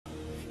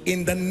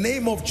in the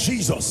name of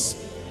Jesus.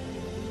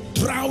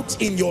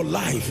 Drought in your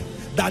life,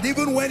 that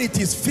even when it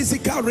is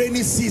physical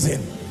rainy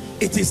season,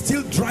 it is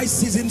still dry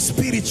season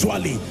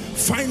spiritually,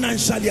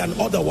 financially and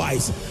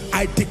otherwise.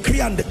 I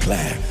decree and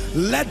declare,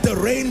 let the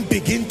rain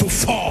begin to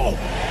fall.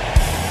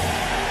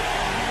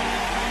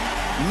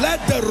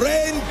 Let the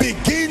rain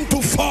begin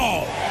to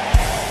fall.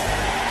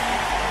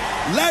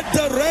 Let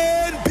the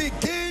rain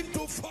begin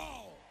to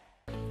fall.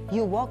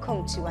 You're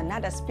welcome to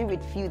another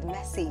spirit-filled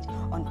message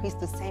on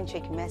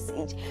Christocentric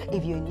Message.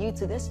 If you're new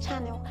to this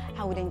channel,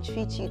 I would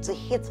entreat you to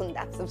hit on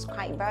that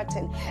subscribe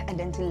button and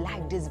then to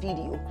like this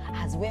video.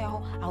 As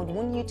well, I would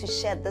want you to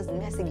share this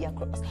message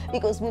across,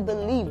 because we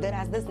believe that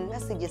as this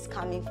message is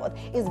coming forth,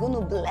 it's going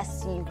to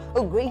bless you.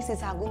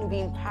 Graces are going to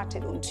be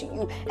imparted unto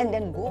you, and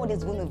then God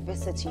is going to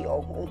visit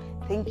your home.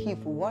 Thank you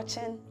for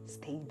watching.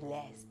 Stay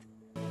blessed.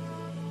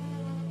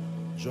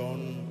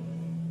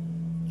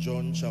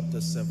 John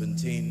chapter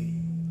 17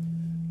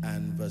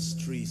 and verse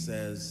 3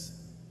 says,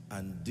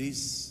 and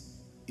this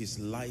is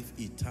life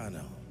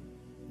eternal,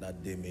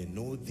 that they may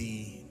know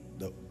thee,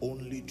 the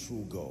only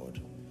true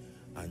God,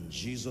 and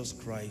Jesus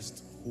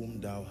Christ,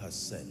 whom thou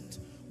hast sent.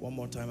 One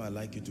more time, I'd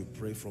like you to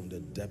pray from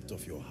the depth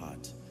of your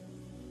heart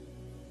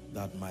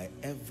that my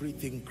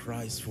everything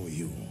cries for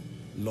you.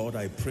 Lord,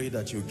 I pray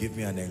that you give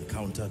me an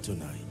encounter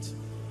tonight.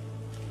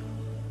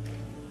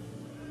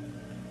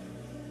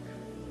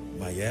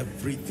 My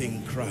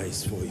everything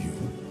cries for you.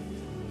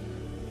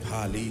 You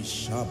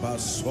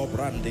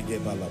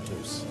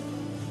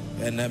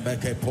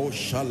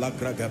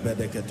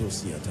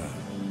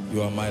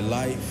are my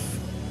life.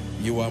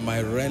 You are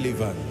my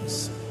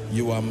relevance.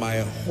 You are my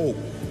hope.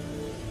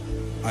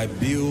 I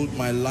build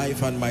my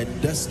life and my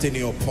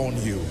destiny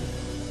upon you.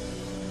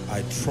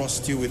 I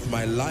trust you with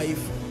my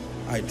life.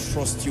 I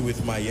trust you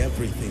with my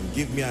everything.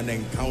 Give me an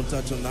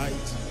encounter tonight.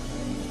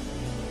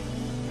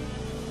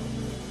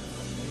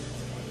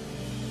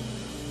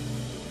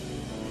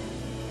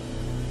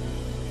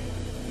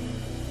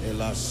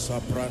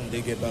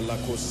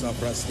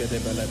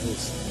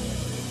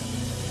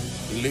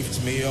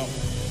 Lift me up,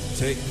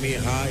 take me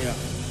higher.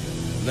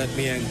 Let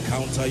me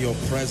encounter your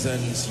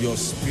presence, your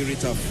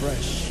spirit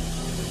afresh.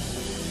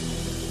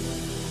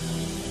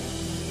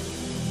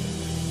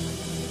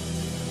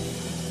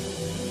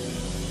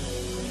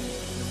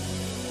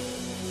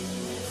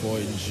 For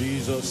in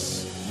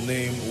Jesus'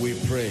 name we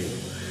pray.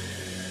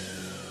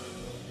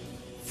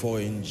 For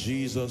in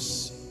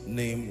Jesus'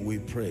 name we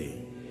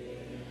pray.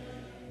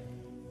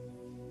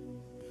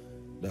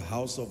 The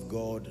house of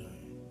God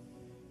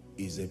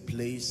is a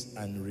place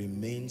and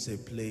remains a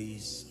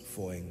place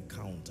for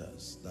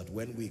encounters. That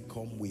when we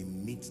come, we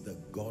meet the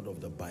God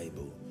of the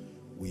Bible.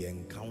 We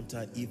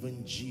encounter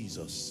even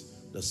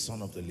Jesus, the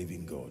Son of the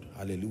living God.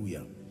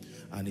 Hallelujah.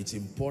 And it's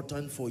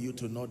important for you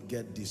to not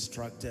get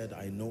distracted.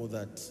 I know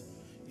that,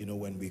 you know,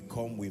 when we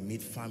come, we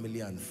meet family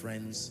and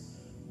friends,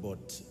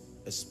 but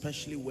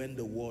especially when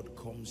the word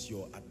comes,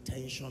 your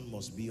attention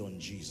must be on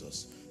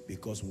Jesus.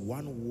 Because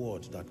one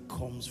word that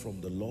comes from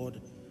the Lord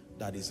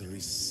that is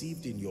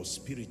received in your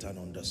spirit and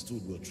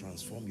understood will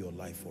transform your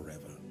life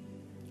forever.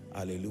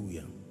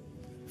 Hallelujah.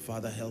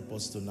 Father, help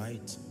us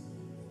tonight.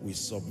 We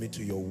submit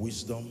to your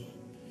wisdom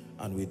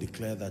and we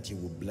declare that you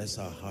will bless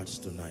our hearts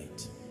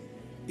tonight.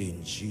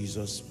 In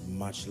Jesus'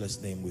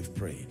 matchless name we've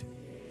prayed.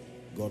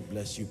 God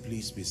bless you.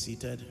 Please be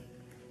seated.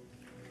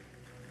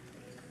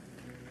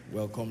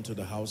 Welcome to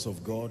the house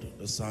of God.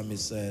 The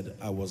psalmist said,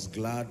 I was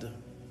glad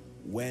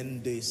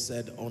when they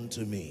said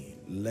unto me,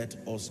 let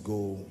us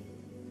go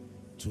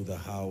to the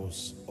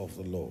house of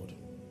the Lord.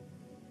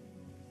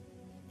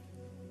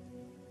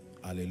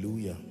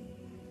 Hallelujah.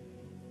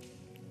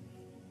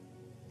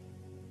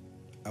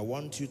 I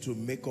want you to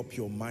make up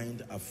your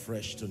mind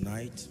afresh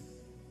tonight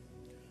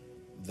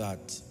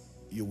that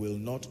you will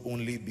not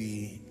only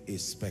be a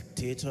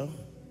spectator,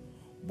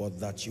 but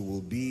that you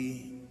will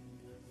be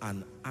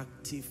an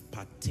active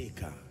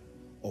partaker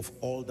of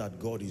all that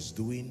God is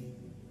doing,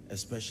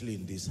 especially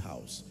in this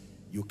house.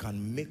 You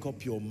can make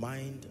up your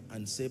mind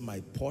and say,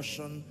 my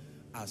portion,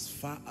 as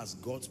far as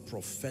God's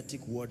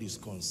prophetic word is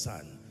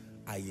concerned,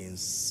 I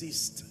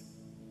insist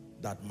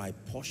that my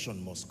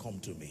portion must come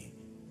to me.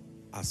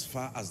 As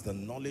far as the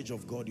knowledge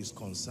of God is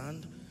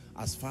concerned,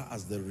 as far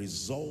as the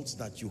results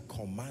that you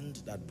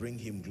command that bring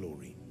him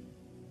glory.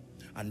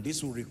 And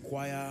this will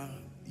require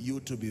you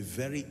to be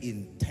very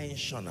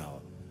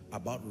intentional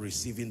about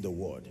receiving the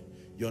word.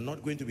 You're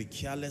not going to be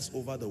careless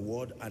over the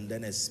word and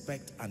then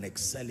expect an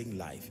excelling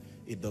life.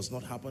 It does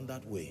not happen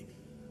that way.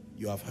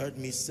 You have heard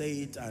me say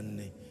it,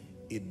 and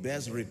it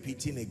bears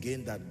repeating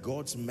again, that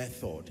God's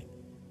method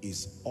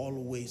is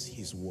always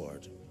his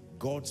word.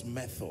 God's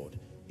method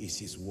is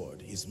his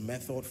word. His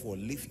method for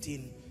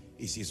lifting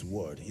is his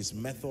word. His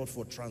method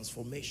for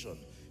transformation,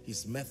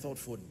 his method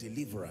for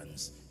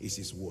deliverance is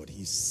his word.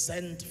 He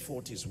sent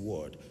forth his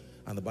word,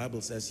 and the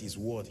Bible says his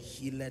word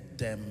healed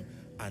them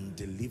and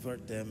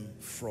delivered them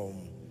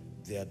from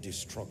their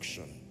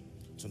destruction.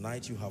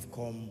 Tonight you have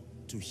come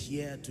to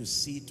hear, to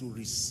see, to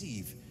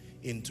receive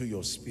into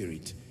your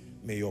spirit.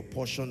 May your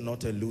portion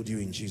not elude you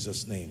in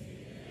Jesus' name.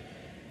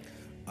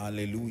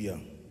 Hallelujah.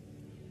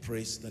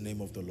 Praise the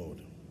name of the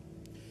Lord.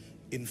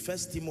 In 1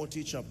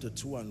 Timothy chapter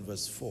 2 and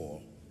verse 4,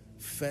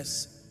 1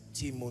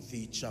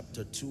 Timothy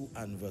chapter 2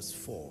 and verse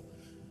 4,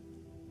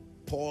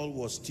 Paul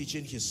was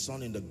teaching his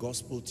son in the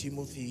gospel,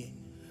 Timothy,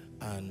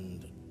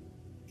 and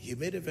he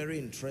made a very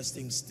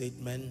interesting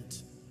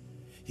statement.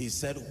 He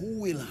said, who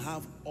will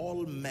have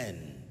all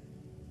men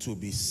to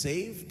be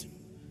saved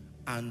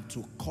and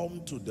to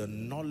come to the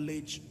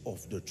knowledge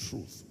of the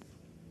truth.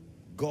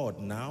 God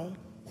now,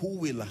 who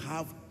will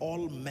have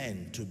all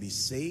men to be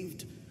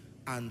saved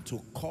and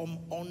to come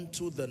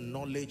unto the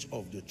knowledge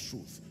of the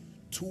truth.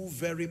 Two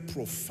very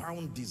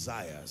profound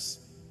desires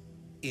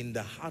in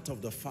the heart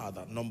of the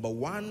Father. Number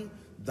one,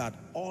 that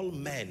all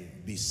men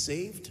be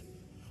saved,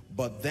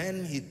 but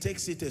then he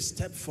takes it a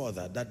step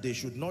further, that they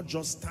should not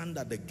just stand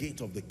at the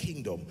gate of the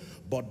kingdom,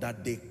 but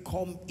that they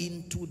come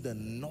into the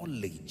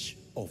knowledge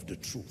of the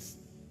truth.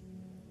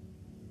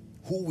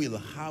 Who will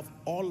have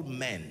all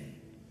men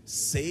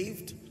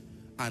saved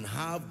and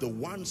have the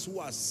ones who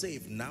are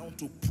saved now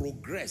to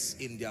progress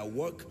in their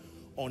work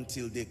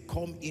until they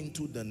come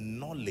into the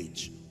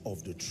knowledge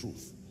of the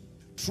truth.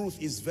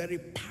 Truth is very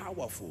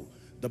powerful.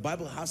 The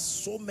Bible has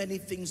so many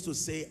things to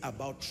say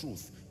about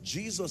truth.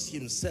 Jesus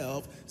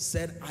himself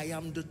said, I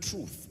am the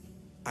truth.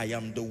 I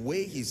am the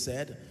way, he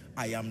said.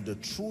 I am the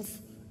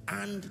truth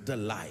and the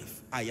life.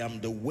 I am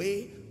the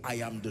way, I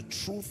am the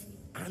truth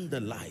and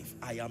the life.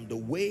 I am the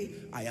way,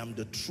 I am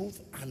the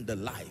truth and the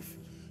life.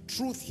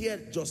 Truth here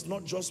does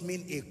not just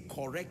mean a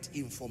correct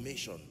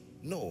information.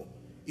 No,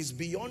 it's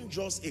beyond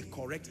just a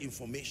correct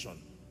information.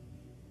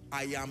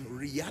 I am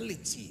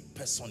reality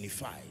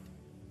personified.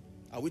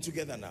 Are we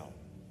together now?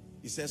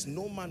 He says,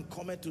 no man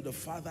cometh to the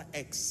Father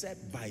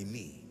except by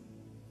me.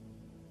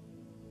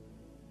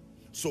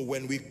 So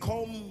when we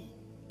come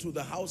to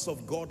the house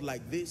of God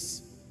like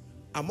this,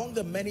 among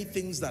the many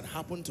things that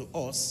happen to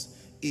us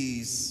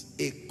is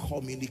a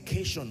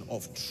communication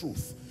of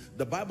truth.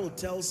 The Bible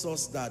tells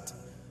us that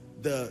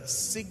the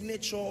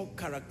signature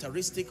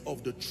characteristic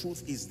of the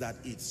truth is that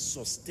it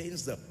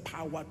sustains the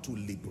power to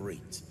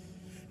liberate.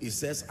 It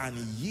says, and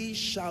ye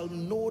shall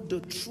know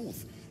the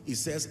truth. It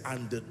says,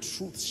 and the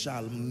truth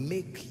shall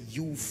make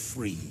you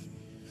free.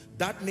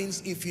 That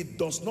means if it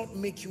does not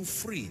make you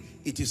free,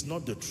 it is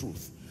not the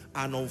truth.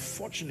 And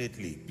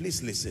unfortunately,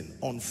 please listen,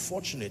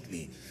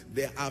 unfortunately,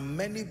 there are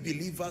many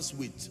believers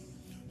with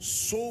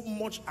so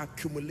much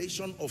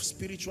accumulation of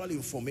spiritual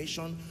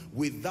information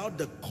without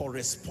the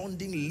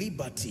corresponding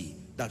liberty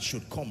that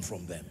should come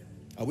from them.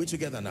 Are we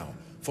together now?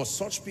 For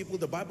such people,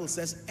 the Bible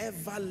says,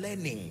 ever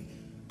learning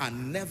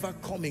and never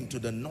coming to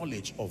the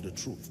knowledge of the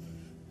truth.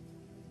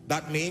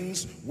 That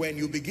means when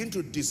you begin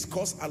to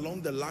discuss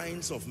along the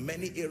lines of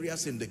many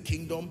areas in the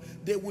kingdom,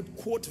 they would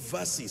quote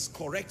verses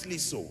correctly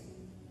so.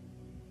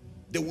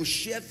 They will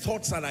share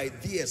thoughts and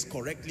ideas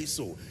correctly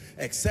so,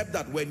 except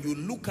that when you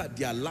look at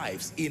their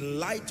lives in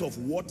light of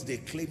what they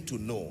claim to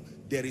know,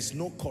 there is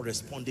no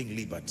corresponding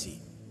liberty.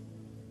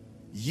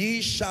 Ye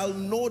shall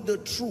know the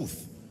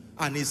truth.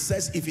 And it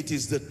says, if it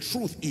is the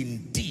truth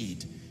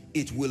indeed,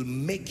 it will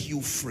make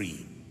you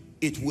free.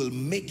 It will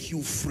make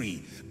you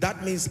free.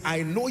 That means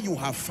I know you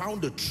have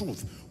found the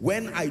truth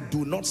when I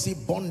do not see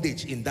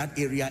bondage in that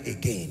area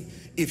again.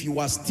 If you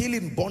are still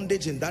in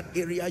bondage in that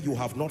area, you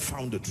have not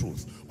found the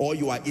truth, or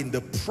you are in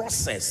the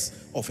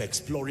process of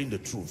exploring the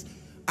truth.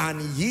 And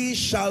ye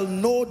shall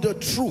know the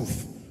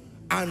truth,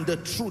 and the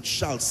truth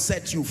shall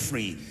set you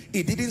free.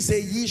 It didn't say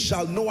ye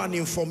shall know an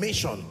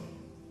information.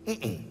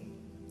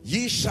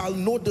 Ye shall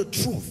know the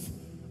truth.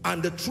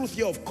 And the truth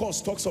here, of course,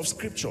 talks of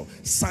scripture.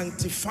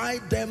 Sanctify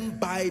them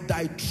by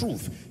thy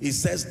truth. It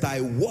says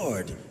thy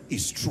word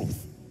is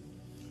truth.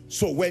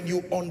 So when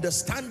you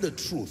understand the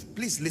truth,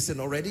 please listen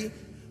already.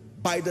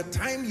 By the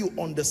time you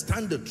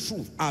understand the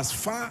truth, as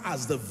far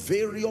as the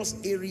various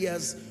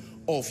areas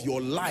of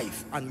your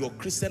life and your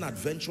Christian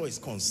adventure is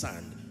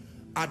concerned,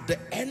 at the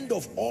end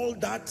of all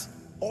that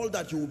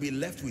you will be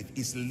left with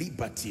is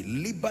liberty.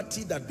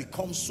 Liberty that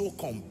becomes so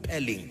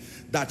compelling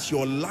that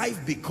your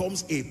life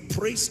becomes a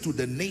praise to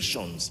the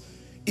nations.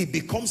 It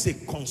becomes a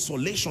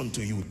consolation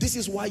to you. This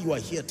is why you are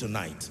here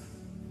tonight.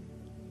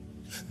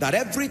 That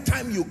every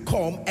time you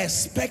come,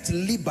 expect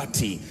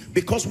liberty,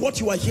 because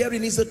what you are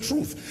hearing is the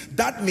truth.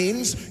 That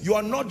means you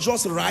are not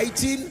just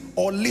writing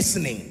or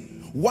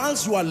listening.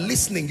 Whilst you are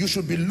listening, you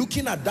should be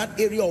looking at that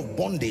area of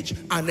bondage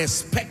and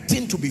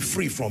expecting to be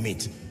free from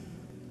it.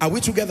 Are we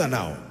together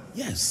now?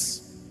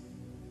 Yes.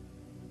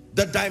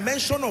 The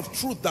dimension of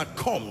truth that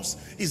comes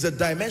is a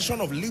dimension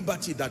of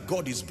liberty that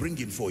God is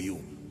bringing for you.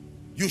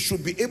 You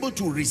should be able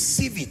to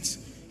receive it.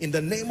 In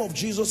the name of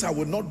Jesus, I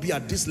will not be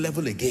at this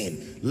level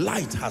again.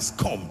 Light has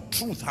come.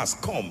 Truth has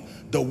come.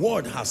 The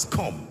word has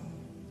come.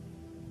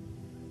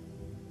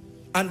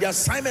 And the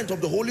assignment of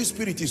the Holy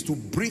Spirit is to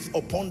breathe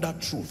upon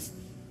that truth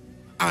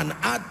and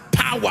add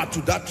power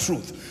to that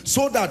truth,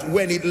 so that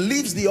when it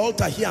leaves the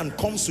altar here and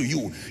comes to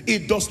you,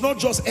 it does not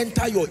just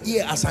enter your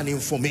ear as an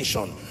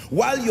information.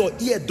 While your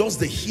ear does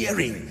the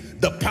hearing,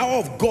 the power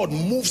of God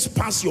moves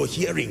past your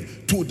hearing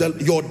to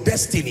your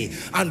destiny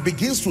and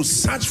begins to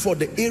search for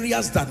the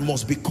areas that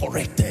must be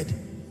corrected.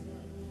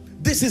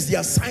 This is the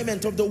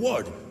assignment of the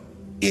word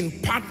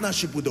in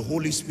partnership with the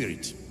Holy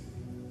Spirit.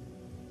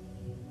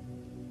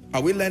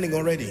 Are we learning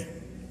already?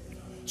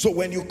 So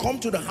when you come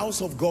to the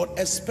house of God,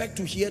 expect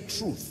to hear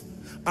truth.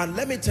 And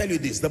let me tell you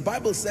this, the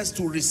Bible says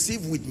to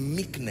receive with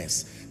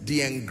meekness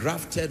the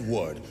engrafted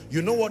word.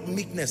 You know what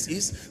meekness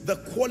is? The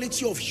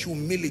quality of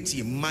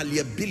humility,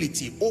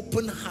 malleability,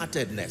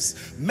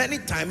 open-heartedness. Many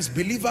times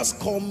believers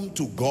come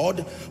to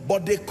God,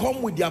 but they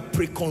come with their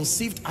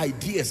preconceived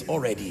ideas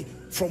already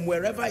from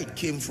wherever it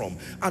came from.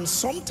 And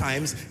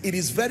sometimes it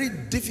is very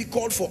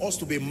difficult for us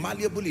to be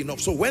malleable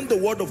enough. So when the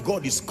word of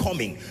God is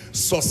coming,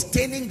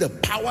 sustaining the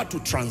power to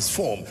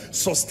transform,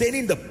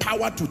 sustaining the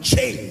power to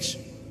change,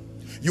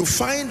 you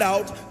find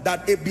out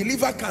that a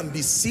believer can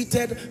be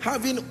seated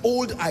having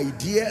old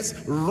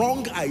ideas,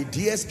 wrong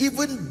ideas,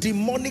 even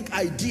demonic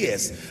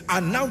ideas.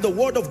 And now the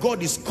word of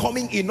God is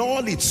coming in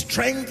all its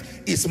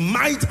strength, its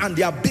might, and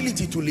the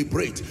ability to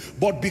liberate.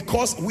 But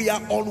because we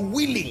are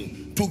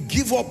unwilling to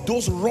give up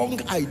those wrong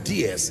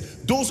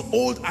ideas, those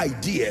old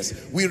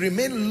ideas, we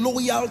remain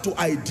loyal to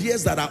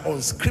ideas that are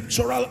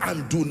unscriptural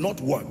and do not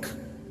work.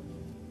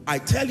 I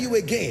tell you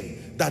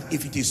again that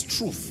if it is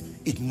truth,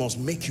 it must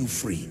make you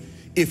free.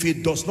 If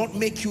it does not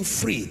make you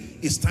free,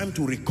 it's time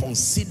to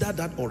reconsider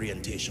that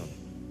orientation.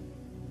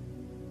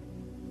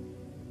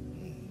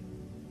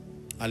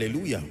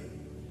 Hallelujah.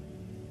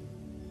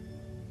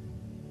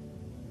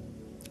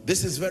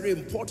 This is very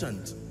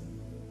important.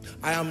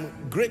 I am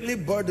greatly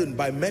burdened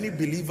by many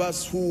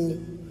believers who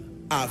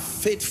are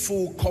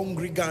faithful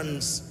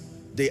congregants.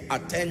 They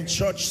attend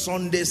church,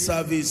 Sunday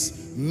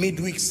service,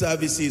 midweek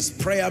services,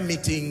 prayer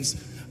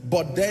meetings,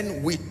 but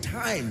then with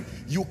time,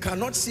 you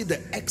cannot see the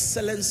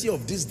excellency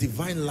of this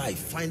divine life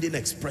finding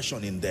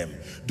expression in them.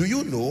 Do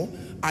you know,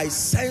 I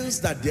sense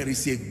that there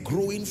is a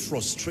growing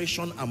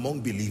frustration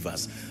among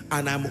believers,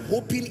 and I'm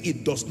hoping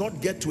it does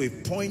not get to a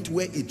point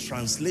where it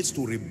translates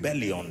to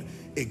rebellion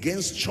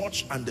against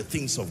church and the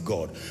things of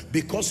God,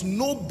 because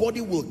nobody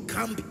will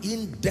camp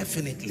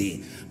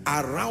indefinitely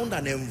around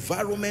an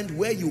environment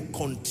where you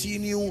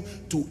continue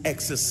to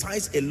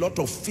exercise a lot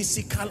of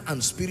physical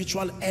and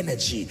spiritual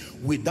energy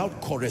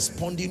without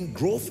corresponding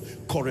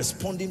growth,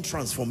 corresponding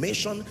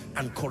transformation,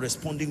 and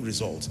corresponding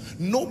results.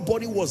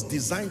 Nobody was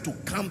designed to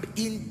camp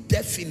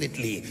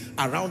indefinitely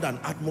around an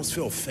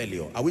atmosphere of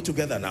failure. Are we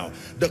together now?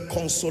 The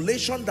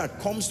consolation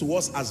that comes to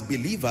us as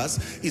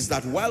believers is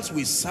that whilst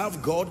we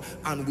serve God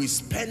and we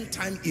spend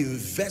time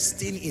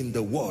investing in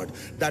the word,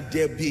 that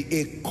there be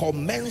a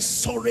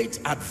commensurate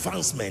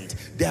advancement.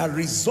 There are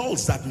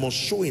results that must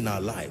show in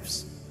our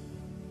lives.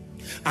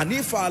 And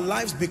if our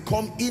lives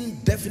become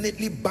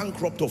indefinitely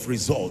bankrupt of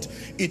result,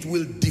 it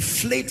will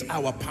deflate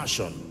our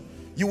passion.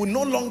 You will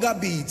no longer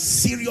be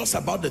serious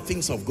about the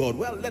things of God.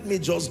 Well, let me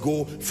just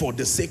go for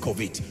the sake of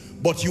it.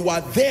 But you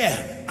are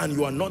there and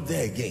you are not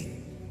there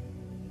again.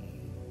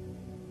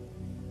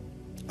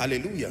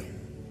 Hallelujah.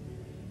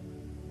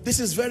 This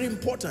is very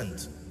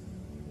important.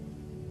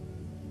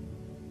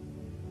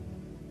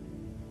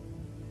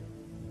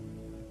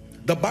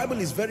 The Bible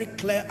is very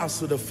clear as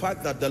to the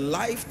fact that the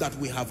life that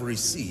we have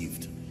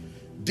received,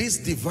 this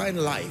divine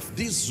life,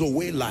 this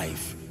Zoe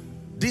life,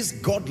 this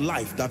God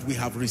life that we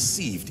have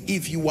received,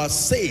 if you are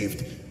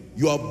saved,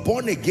 you are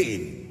born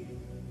again,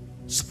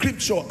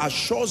 Scripture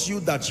assures you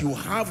that you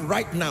have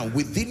right now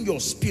within your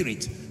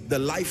spirit the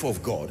life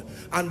of God.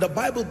 And the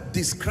Bible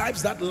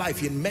describes that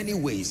life in many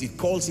ways. It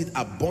calls it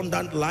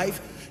abundant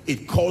life.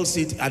 It calls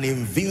it an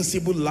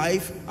invincible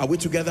life. Are we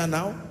together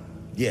now?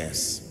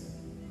 Yes.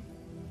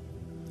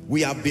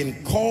 We have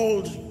been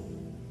called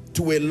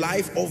to a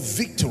life of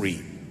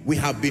victory. We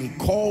have been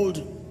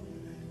called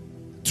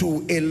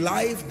to a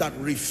life that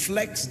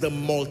reflects the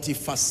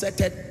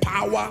multifaceted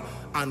power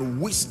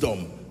and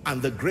wisdom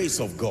and the grace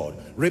of God.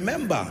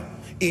 Remember,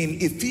 in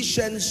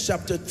Ephesians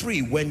chapter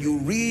 3, when you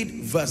read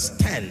verse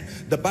 10,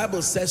 the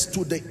Bible says,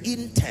 to the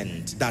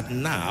intent that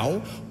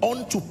now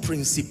unto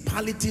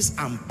principalities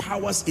and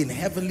powers in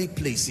heavenly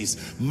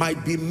places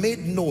might be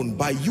made known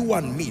by you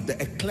and me,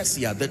 the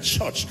ecclesia, the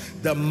church,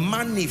 the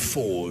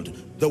manifold.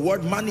 The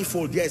word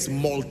manifold there is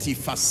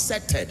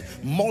multifaceted,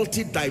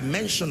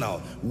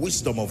 multidimensional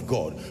wisdom of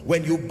God.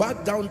 When you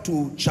back down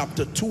to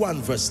chapter 2 and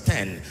verse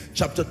 10,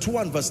 chapter 2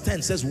 and verse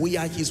 10 says, we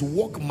are his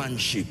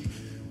workmanship,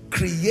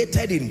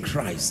 created in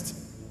Christ.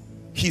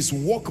 His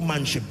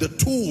workmanship, the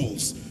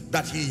tools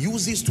that he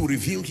uses to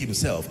reveal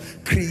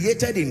himself,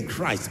 created in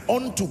Christ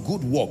unto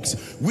good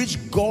works, which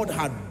God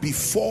had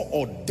before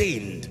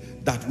ordained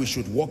that we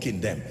should walk in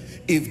them.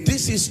 If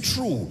this is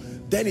true,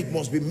 then it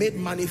must be made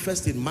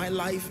manifest in my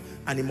life,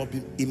 and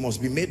it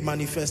must be made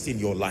manifest in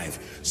your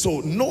life.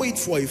 So know it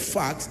for a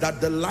fact that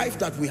the life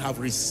that we have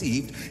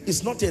received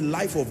is not a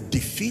life of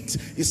defeat,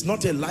 it's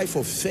not a life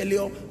of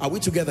failure. Are we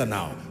together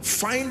now?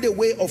 Find a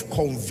way of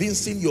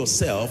convincing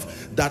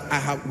yourself that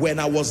when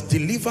I was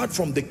delivered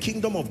from the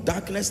kingdom of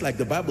darkness, like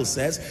the Bible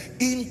says,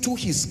 into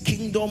his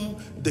kingdom,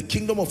 the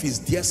kingdom of his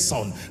dear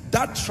son,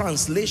 that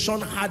translation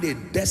had a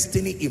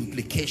destiny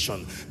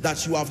implication,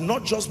 that you have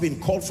not just been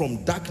called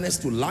from darkness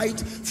to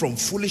light, from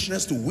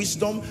foolishness to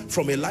wisdom,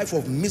 from a life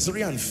of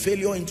misery and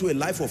failure into a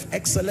life of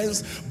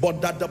excellence,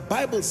 but that the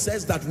Bible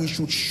says that we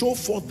should show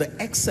forth the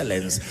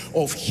excellence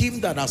of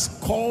him that has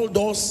called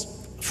us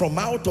from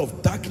out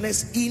of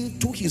darkness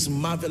into his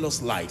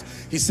marvelous light.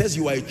 He says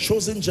you are a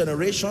chosen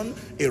generation,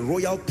 a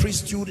royal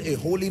priesthood, a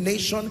holy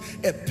nation,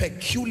 a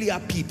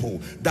peculiar people,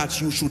 that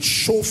you should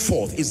show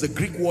forth. Is the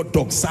Greek word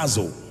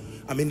doxazo.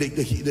 I mean,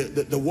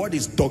 the word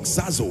is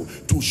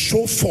doxazo, to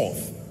show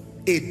forth,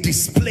 a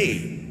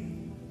display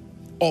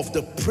of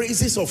the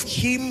praises of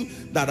him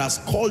that has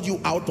called you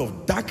out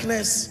of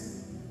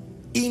darkness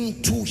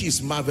into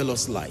his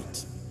marvelous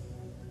light.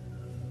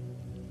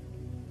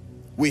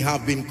 We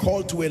have been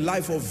called to a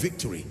life of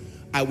victory.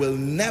 I will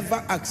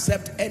never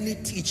accept any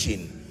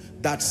teaching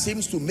that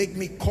seems to make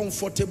me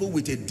comfortable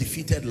with a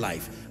defeated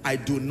life. I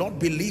do not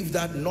believe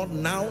that, not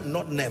now,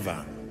 not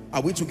never.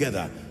 Are we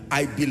together?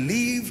 I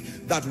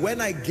believe that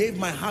when I gave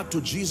my heart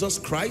to Jesus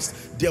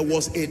Christ, there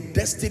was a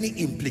destiny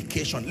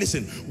implication.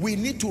 Listen, we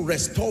need to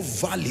restore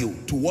value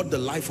to what the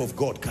life of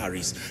God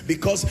carries,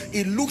 because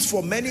it looks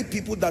for many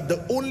people that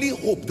the only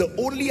hope, the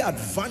only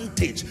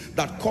advantage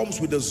that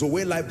comes with the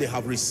Zoe life they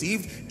have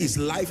received is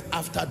life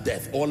after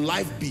death or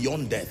life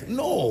beyond death.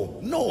 No,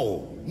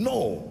 no,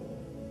 no.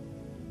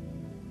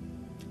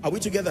 Are we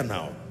together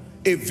now?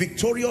 A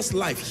victorious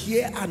life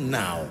here and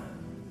now,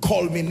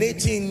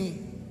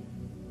 culminating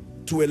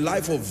to a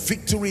life of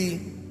victory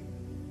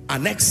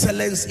and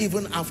excellence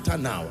even after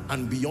now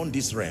and beyond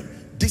this realm.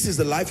 This is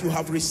the life you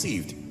have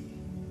received.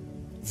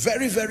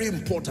 Very, very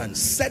important.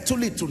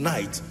 Settle it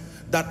tonight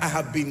that I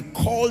have been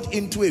called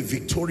into a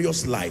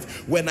victorious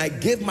life. When I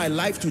gave my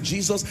life to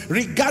Jesus,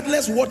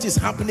 regardless what is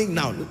happening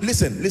now,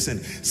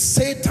 listen,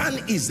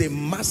 Satan is a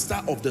master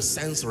of the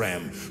sense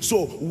realm.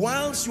 So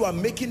whilst you are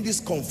making these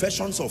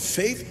confessions of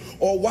faith,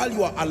 or while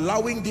you are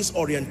allowing this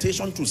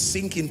orientation to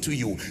sink into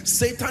you,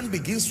 Satan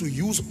begins to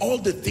use all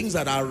the things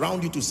that are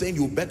around you to say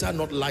you better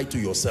not lie to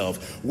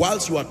yourself.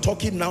 Whilst you are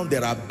talking now,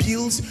 there are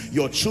bills,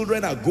 your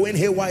children are going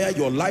haywire,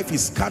 your life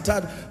is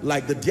scattered,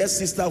 like the dear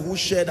sister who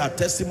shared her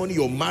testimony,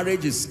 your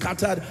marriage is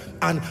scattered.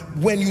 And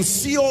when you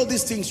see all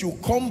these things, you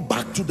come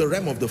back to the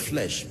realm of the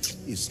flesh.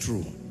 It's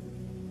true.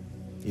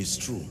 It's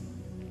true.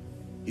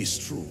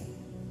 It's true.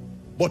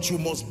 But you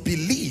must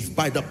believe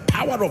by the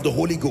power of the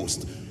Holy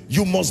Ghost.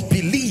 You must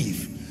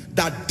believe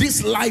that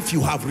this life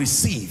you have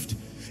received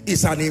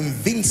is an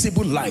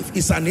invincible life.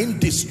 It's an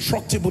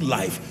indestructible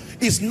life.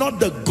 It's not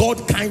the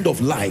God kind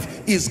of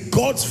life. It's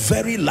God's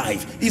very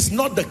life. It's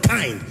not the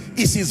kind.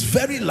 It's his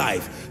very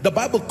life. The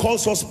Bible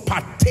calls us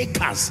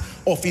partakers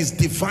of his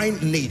divine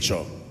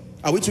nature.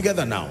 Are we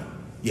together now?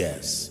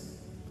 Yes.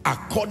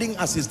 According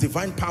as his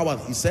divine power,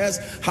 he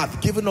says,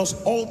 hath given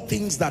us all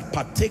things that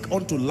partake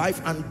unto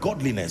life and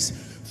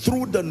godliness,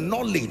 through the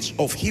knowledge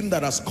of him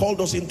that has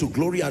called us into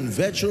glory and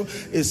virtue.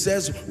 It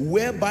says,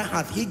 whereby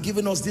hath he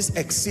given us these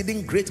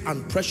exceeding great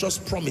and precious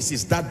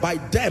promises, that by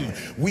them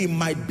we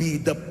might be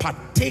the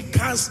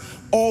partakers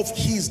of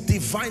his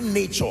divine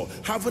nature,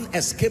 having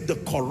escaped the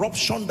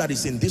corruption that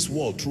is in this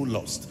world through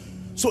lust.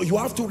 So you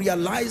have to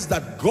realize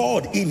that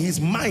God, in his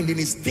mind, in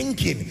his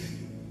thinking,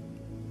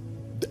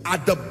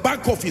 at the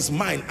back of his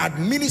mind,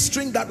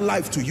 administering that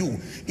life to you,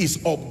 is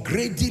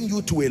upgrading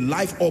you to a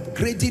life,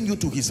 upgrading you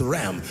to his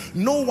realm.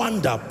 No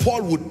wonder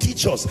Paul would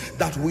teach us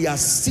that we are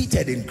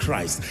seated in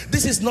Christ.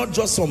 This is not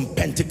just some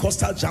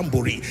Pentecostal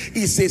jamboree.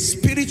 It's a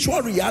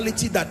spiritual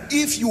reality that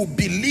if you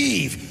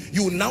believe,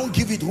 you now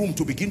give it room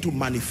to begin to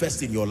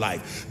manifest in your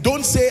life.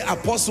 Don't say,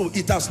 Apostle,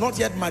 it has not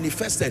yet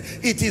manifested.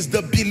 It is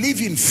the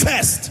believing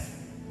first,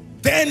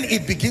 then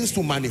it begins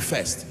to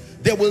manifest.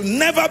 There will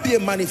never be a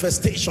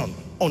manifestation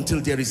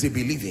until there is a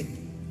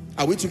believing.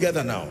 Are we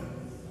together now?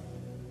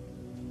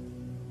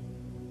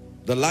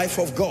 The life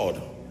of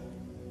God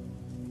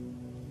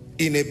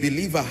in a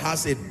believer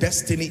has a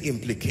destiny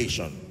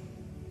implication.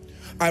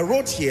 I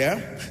wrote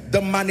here,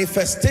 the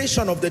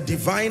manifestation of the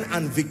divine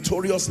and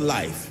victorious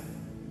life.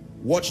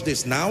 Watch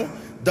this now.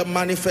 The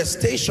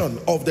manifestation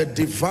of the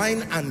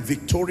divine and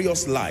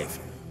victorious life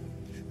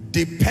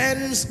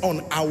depends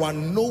on our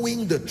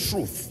knowing the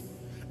truth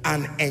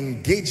and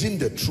engaging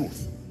the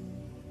truth.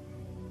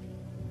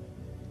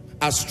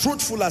 As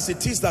truthful as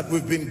it is that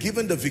we've been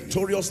given the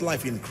victorious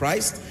life in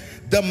Christ,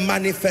 the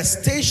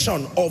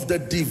manifestation of the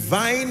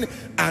divine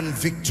and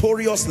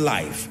victorious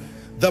life,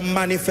 the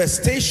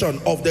manifestation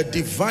of the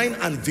divine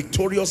and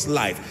victorious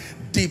life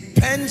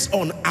depends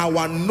on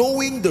our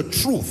knowing the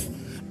truth,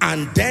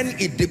 and then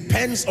it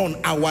depends on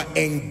our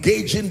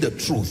engaging the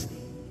truth.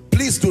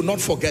 Please do not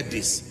forget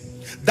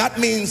this. That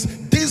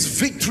means this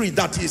victory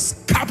that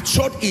is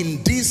captured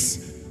in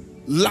this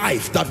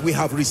life that we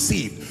have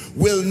received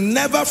will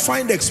never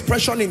find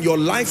expression in your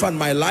life and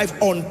my life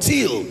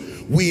until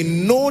we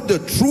know the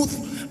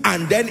truth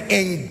and then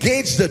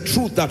engage the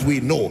truth that we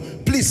know.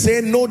 Please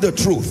say, know the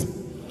truth.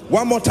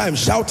 One more time,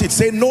 shout it.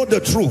 Say, know the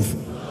truth.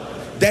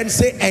 Then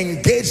say,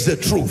 engage the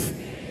truth.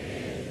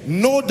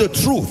 Know the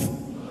truth.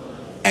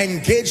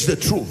 Engage the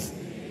truth.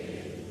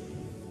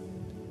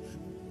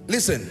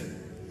 Listen,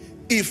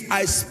 if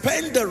I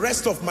spend the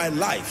rest of my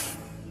life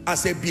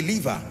as a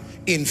believer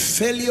in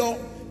failure,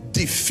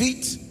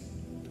 defeat,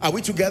 are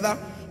we together?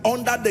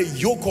 Under the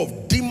yoke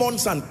of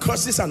demons and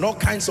curses and all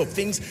kinds of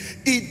things,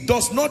 it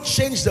does not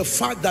change the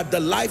fact that the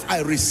life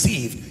I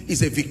received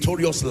is a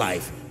victorious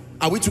life.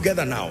 Are we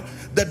together now?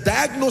 The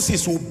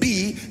diagnosis will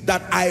be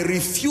that I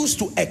refuse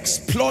to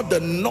explore the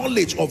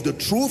knowledge of the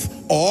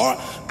truth, or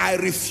I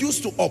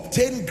refuse to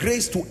obtain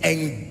grace to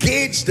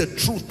engage the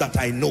truth that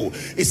I know.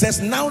 It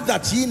says, now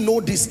that ye know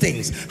these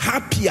things,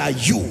 happy are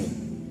you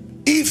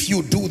if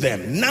you do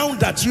them. Now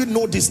that you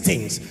know these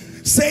things.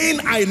 Saying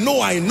I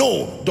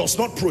know does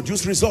not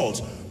produce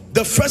results.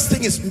 The first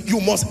thing is you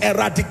must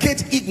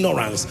eradicate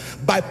ignorance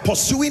by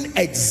pursuing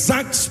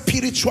exact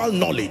spiritual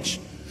knowledge.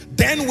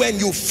 Then when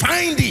you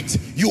find it,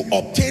 you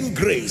obtain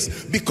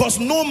grace, because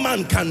no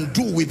man can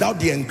do without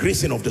the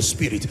engracing of the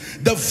Spirit.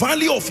 The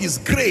value of his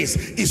grace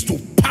is to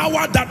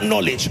power that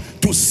knowledge,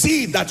 to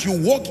see that you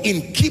walk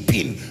in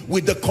keeping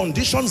with the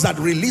conditions that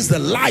release the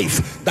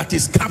life that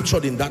is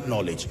captured in that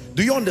knowledge.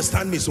 Do you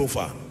understand me so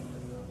far?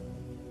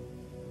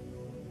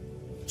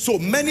 So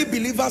many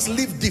believers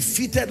live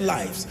defeated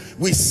lives.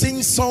 We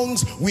sing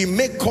songs, we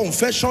make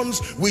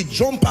confessions, we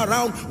jump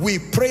around, we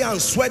pray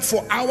and sweat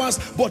for hours,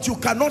 but you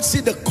cannot see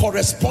the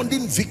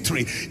corresponding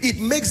victory. It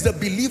makes the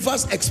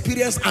believers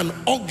experience an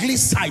ugly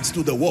side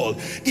to the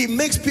world. It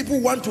makes people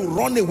want to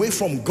run away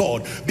from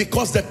God,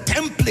 because the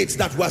template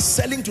that we're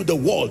selling to the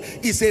world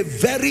is a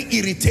very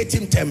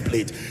irritating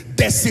template.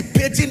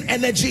 Dissipating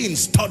energy in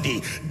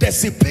study,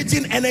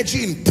 dissipating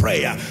energy in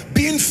prayer,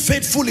 being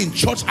faithful in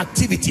church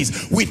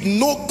activities with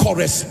no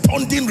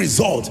corresponding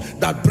result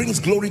that brings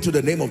glory to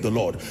the name of the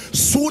Lord.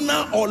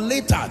 Sooner or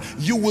later,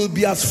 you will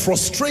be as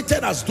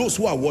frustrated as those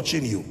who are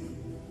watching you.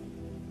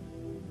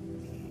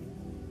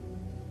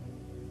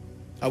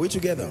 Are we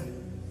together?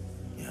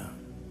 Yeah.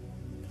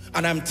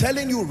 And I'm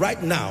telling you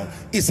right now,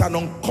 it's an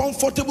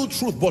uncomfortable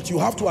truth, but you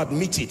have to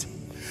admit it,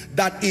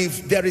 that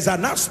if there is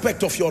an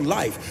aspect of your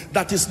life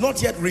that is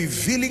not yet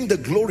revealing the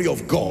glory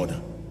of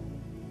God,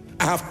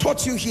 I have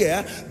taught you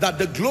here that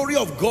the glory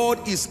of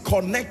God is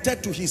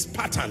connected to his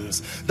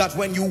patterns, that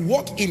when you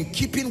walk in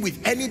keeping with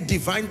any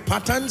divine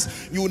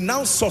patterns, you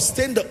now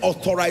sustain the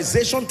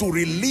authorization to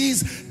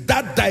release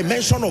that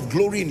dimension of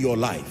glory in your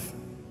life.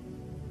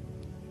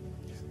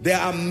 There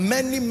are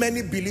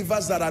many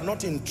believers that are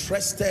not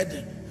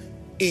interested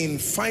in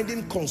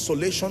finding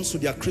consolations to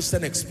their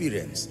Christian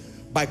experience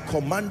by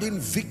commanding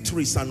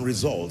victories and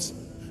results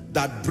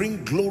that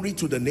bring glory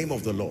to the name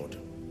of the Lord.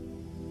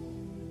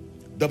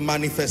 The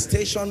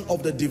manifestation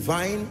of the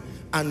divine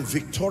and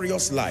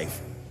victorious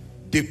life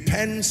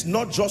depends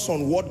not just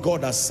on what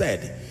God has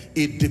said,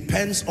 it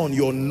depends on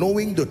your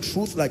knowing the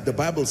truth, like the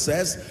Bible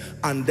says,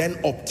 and then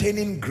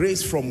obtaining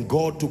grace from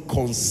God to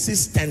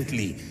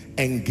consistently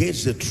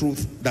engage the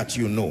truth that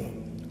you know.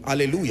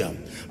 Hallelujah.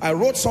 I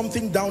wrote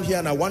something down here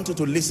and I want you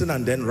to listen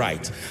and then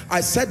write. I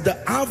said the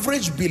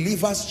average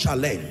believer's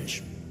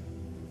challenge,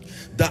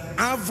 the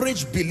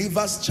average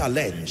believer's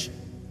challenge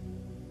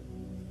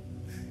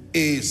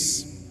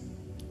is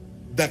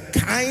the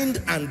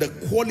kind and the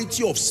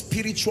quality of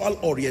spiritual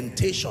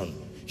orientation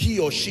he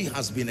or she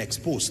has been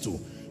exposed to.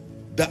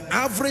 The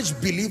average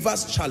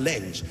believer's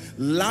challenge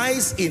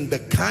lies in the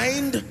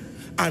kind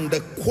and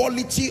the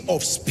quality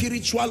of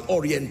spiritual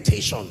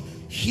orientation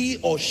he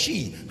or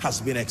she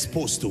has been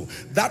exposed to.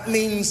 That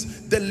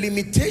means the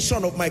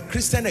limitation of my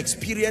Christian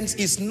experience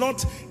is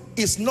not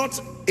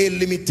a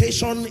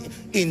limitation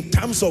in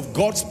terms of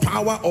God's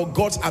power or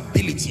God's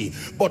ability,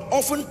 but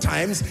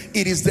oftentimes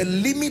it is the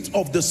limit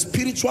of the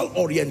spiritual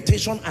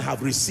orientation I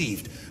have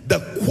received, the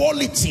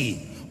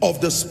quality of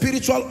the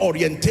spiritual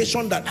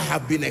orientation that I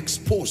have been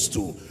exposed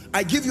to.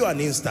 I give you an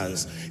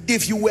instance.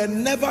 If you were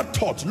never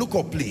taught, look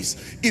up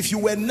please, if you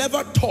were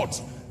never taught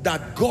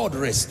that God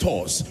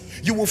restores,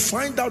 you will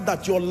find out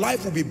that your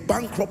life will be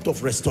bankrupt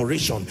of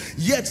restoration,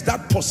 yet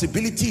that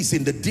possibility is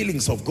in the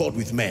dealings of God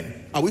with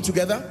men. Are we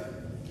together?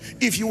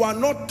 If you are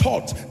not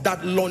taught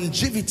that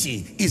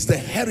longevity is the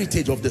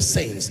heritage of the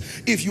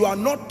saints, if you are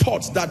not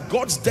taught that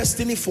God's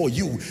destiny for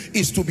you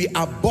is to be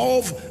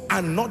above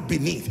and not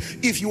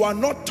beneath, if you are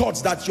not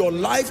taught that your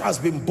life has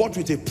been bought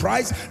with a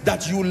price,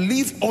 that you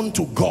live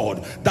unto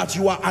God, that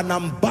you are an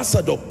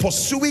ambassador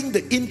pursuing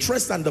the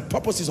interests and the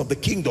purposes of the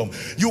kingdom,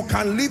 you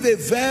can live a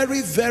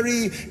very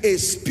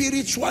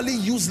spiritually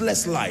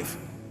useless life.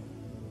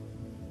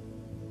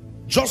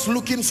 Just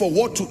looking for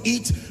what to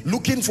eat,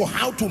 looking for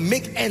how to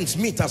make ends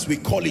meet, as we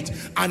call it,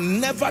 and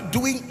never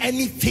doing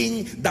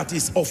anything that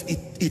is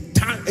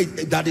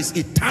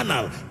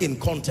eternal in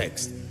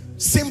context.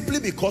 simply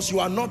because you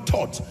are not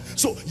taught.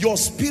 So your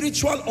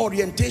spiritual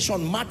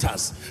orientation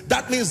matters.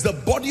 That means the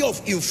body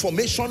of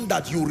information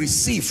that you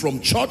receive from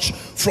church,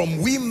 from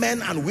we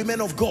men and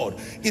women of God.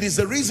 It is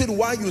the reason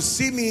why you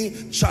see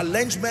me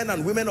challenge men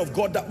and women of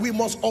God that we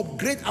must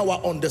upgrade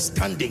our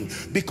understanding,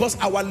 because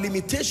our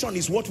limitation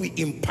is what we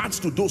impart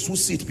to those who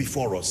sit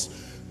before us.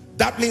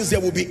 That means there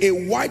will be a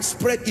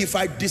widespread, if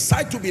I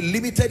decide to be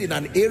limited in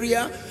an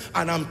area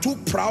and I'm too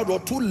proud or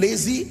too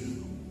lazy,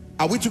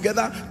 are we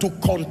together, to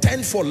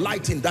contend for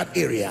light in that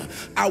area,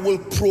 I will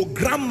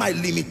program my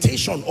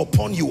limitation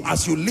upon you.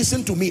 As you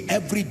listen to me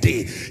every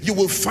day, you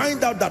will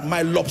find out that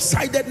my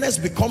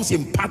lopsidedness becomes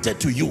imparted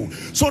to you,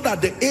 so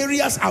that the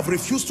areas I've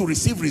refused to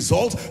receive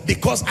results,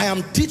 because I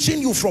am teaching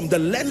you from the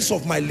lens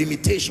of my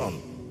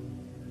limitation.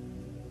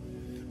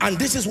 And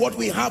this is what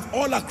we have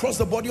all across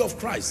the body of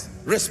Christ,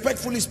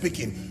 respectfully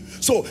speaking.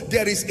 So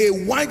there is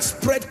a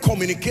widespread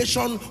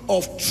communication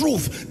of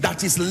truth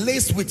that is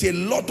laced with a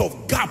lot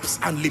of gaps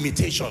and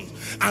limitations.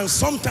 And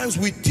sometimes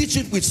we teach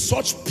it with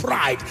such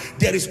pride,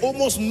 there is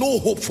almost no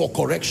hope for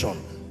correction.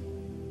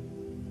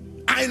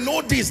 I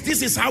know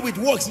this is how it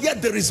works,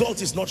 yet the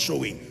result is not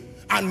showing.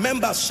 And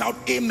members shout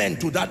amen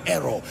to that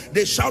error.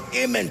 They shout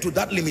amen to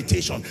that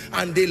limitation.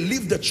 And they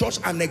leave the church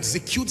and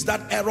execute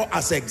that error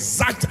as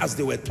exact as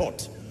they were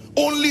taught,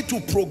 only to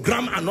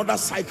program another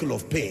cycle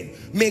of pain.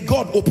 May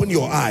God open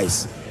your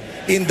eyes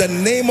in the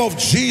name of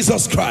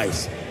Jesus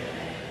Christ.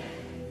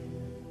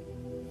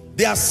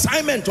 The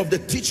assignment of the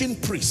teaching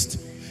priest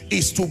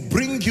is to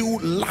bring you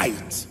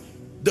light,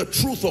 the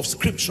truth of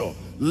scripture,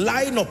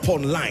 line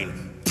upon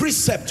line,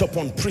 precept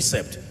upon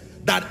precept,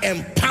 that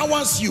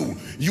empowers you.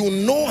 You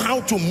know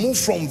how to move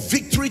from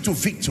victory to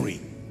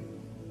victory.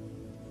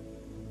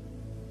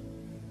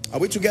 Are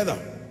we together?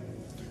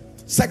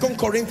 2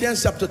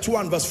 Corinthians chapter 2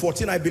 and verse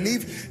 14, I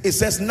believe, it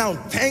says, now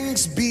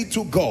thanks be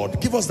to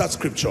God, give us that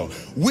scripture,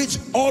 which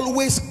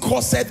always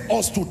causeth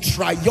us to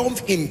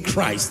triumph in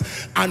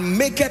Christ, and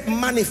maketh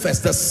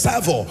manifest the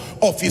savour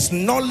of his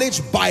knowledge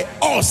by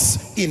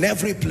us in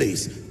every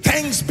place.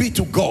 Thanks be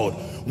to God,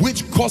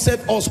 which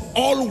causeth us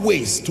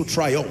always to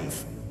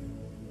triumph.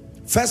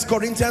 1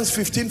 Corinthians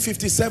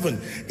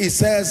 15:57, it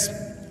says,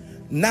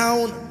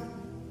 now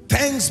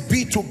thanks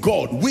be to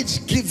God,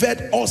 which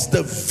giveth us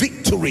the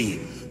victory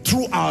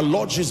through our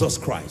Lord Jesus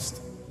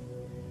Christ.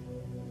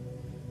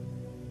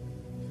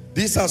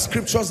 These are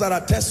scriptures that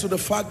attest to the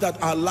fact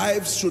that our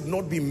lives should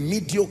not be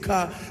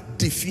mediocre,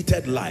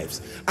 defeated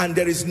lives. And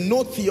there is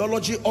no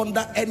theology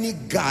under any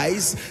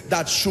guise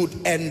that should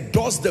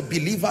endorse the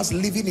believers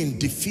living in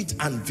defeat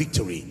and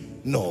victory.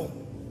 No.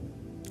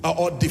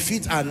 Or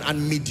defeat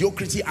and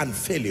mediocrity and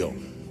failure.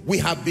 We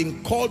have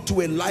been called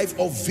to a life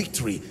of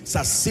victory. It's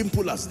as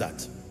simple as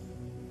that.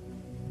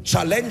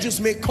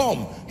 Challenges may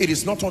come. It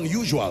is not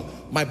unusual.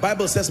 My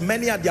Bible says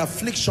many are the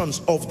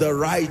afflictions of the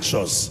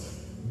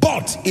righteous,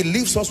 but it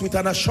leaves us with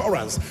an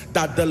assurance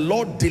that the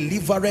Lord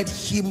delivered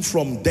him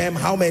from them.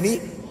 How many?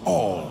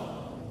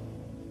 All.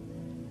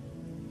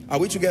 Are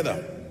we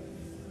together?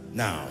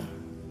 Now,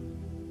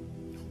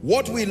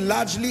 what we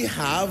largely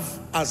have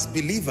as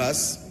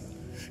believers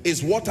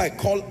is what I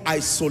call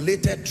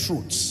isolated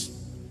truths.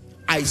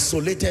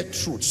 Isolated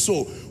truths.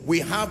 So we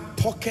have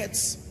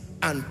pockets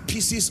and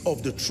pieces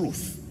of the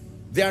truth.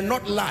 They are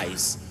not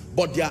lies,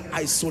 but they are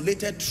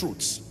isolated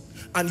truths.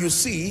 And you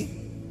see,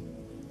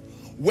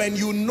 when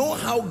you know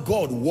how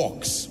God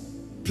works,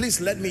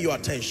 please let me your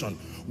attention.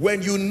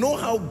 When you know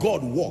how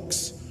God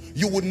works,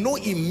 you will know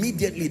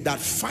immediately that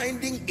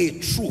finding a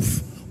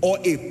truth or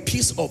a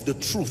piece of the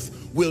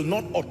truth will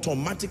not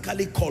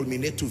automatically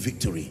culminate to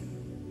victory.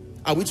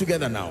 Are we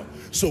together now?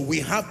 So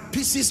we have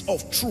pieces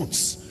of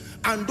truths,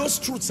 and those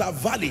truths are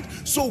valid.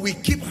 So we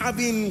keep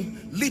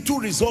having little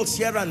results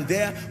here and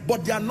there,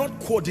 but they are not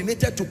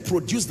coordinated to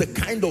produce the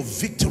kind of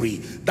victory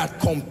that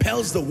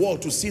compels the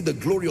world to see the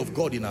glory of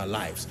God in our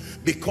lives,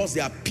 because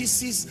they are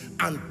pieces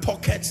and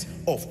pockets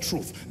of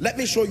truth. Let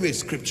me show you a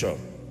scripture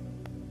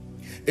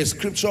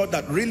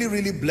that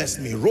really blessed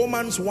me.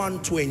 Romans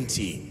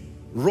 1:20.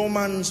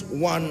 Romans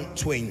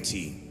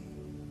 1:20.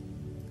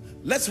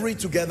 Let's read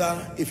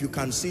together, if you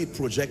can see it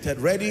projected.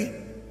 Ready?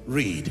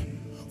 Read.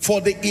 For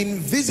the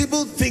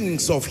invisible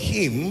things of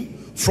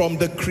him from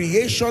the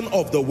creation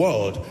of the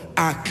world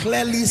are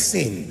clearly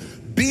seen,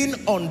 being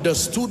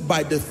understood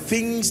by the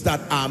things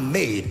that are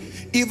made,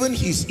 even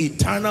his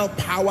eternal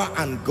power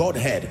and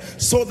Godhead,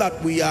 so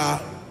that we are...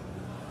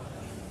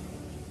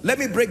 Let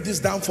me break this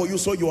down for you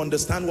so you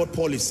understand what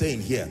Paul is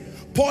saying here.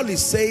 Paul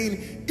is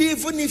saying,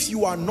 even if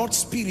you are not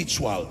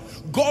spiritual,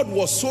 God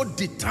was so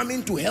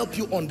determined to help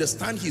you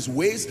understand his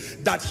ways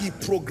that he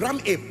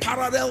programmed a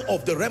parallel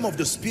of the realm of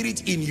the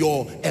spirit in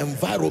your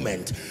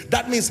environment.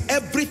 That means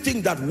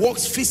everything that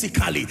works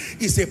physically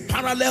is a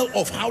parallel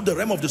of how the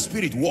realm of the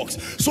spirit works.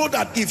 So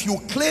that if you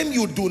claim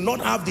you do not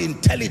have the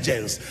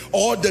intelligence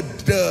or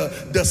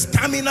the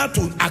stamina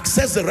to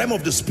access the realm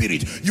of the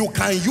spirit, you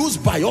can use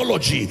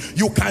biology,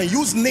 you can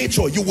use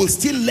nature, you will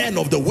still learn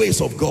of the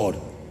ways of God.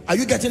 Are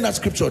you getting that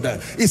scripture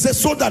there? It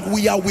says, so that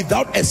we are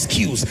without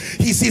excuse.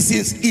 His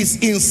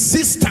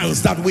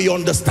insistence that we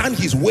understand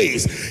his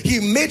ways. He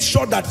made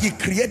sure that he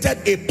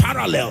created a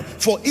parallel.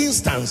 For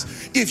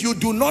instance, if you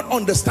do not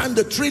understand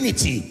the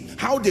Trinity,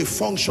 how they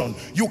function,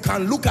 you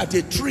can look at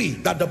a tree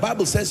that the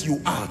Bible says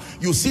you are.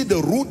 You see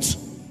the root,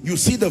 you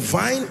see the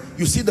vine,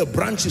 you see the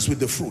branches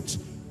with the fruit.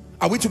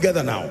 Are we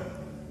together now?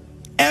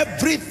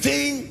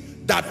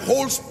 Everything that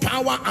holds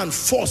power and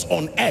force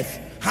on earth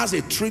has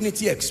a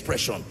Trinity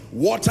expression.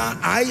 Water,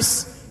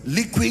 ice,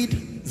 liquid,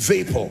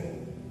 vapor.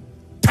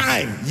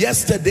 Time,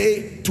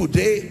 yesterday,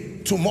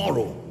 today,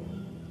 tomorrow.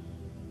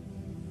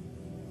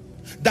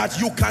 That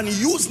you can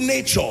use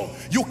nature,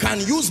 you can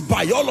use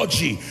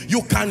biology,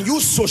 you can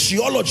use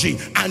sociology,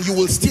 and you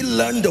will still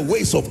learn the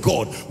ways of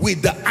God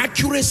with the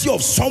accuracy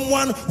of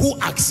someone who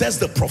accessed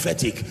the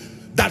prophetic.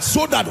 That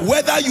so that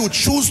whether you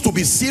choose to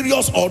be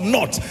serious or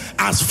not,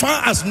 as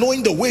far as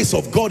knowing the ways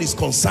of God is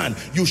concerned,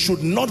 you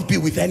should not be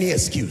with any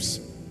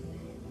excuse.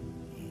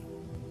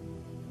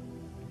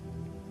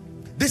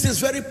 This is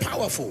very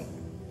powerful.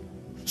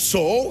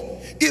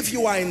 So, if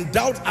you are in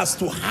doubt as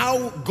to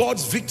how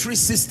God's victory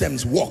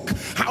systems work,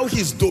 how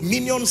his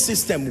dominion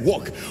system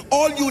work,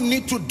 all you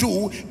need to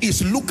do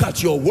is look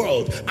at your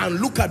world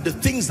and look at the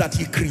things that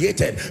he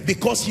created,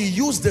 because he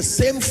used the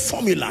same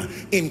formula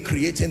in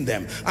creating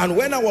them. And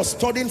when I was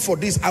studying for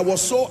this, I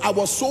was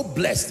so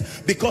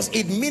blessed, because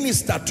it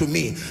ministered to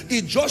me.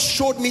 It just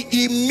showed me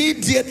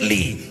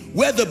immediately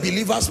where the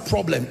believer's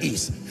problem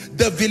is.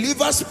 The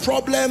believer's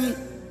problem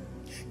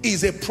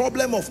is a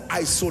problem of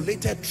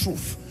isolated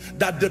truth,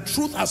 that the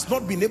truth has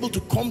not been able to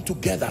come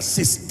together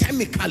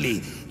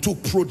systemically to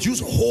produce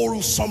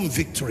wholesome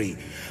victory.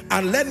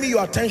 And lend me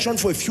your attention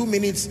for a few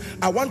minutes.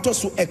 I want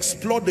us to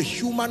explore the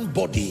human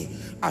body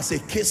as a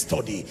case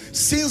study.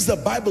 Since the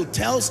Bible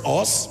tells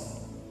us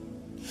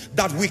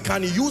that we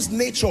can use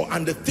nature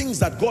and the things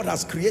that God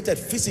has created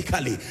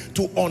physically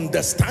to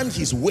understand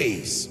his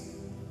ways,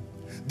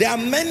 there are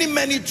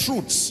many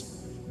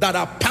truths that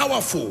are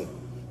powerful,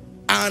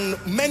 and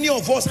many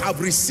of us have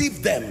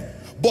received them,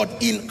 but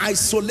in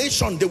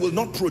isolation they will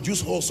not produce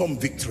wholesome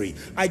victory.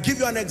 I give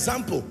you an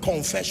example.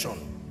 Confession.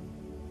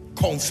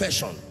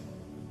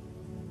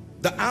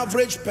 The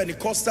average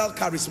Pentecostal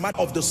charismatic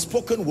of the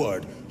spoken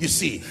word, you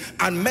see,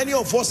 and many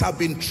of us have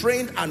been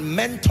trained and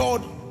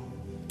mentored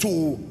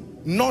to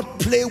not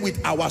play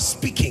with our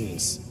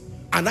speakings,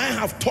 and I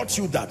have taught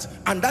you that,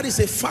 and that is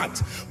a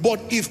fact. But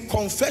if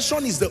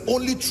confession is the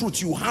only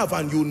truth you have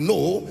and you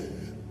know,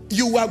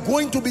 you are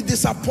going to be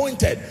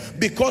disappointed,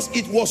 because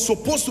it was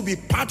supposed to be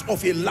part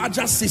of a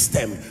larger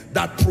system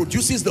that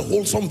produces the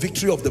wholesome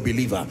victory of the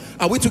believer.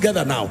 Are we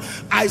together now?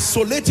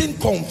 Isolating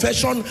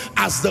confession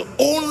as the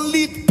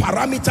only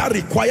parameter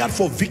required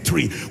for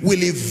victory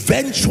will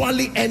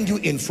eventually end you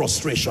in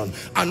frustration.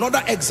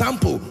 Another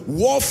example,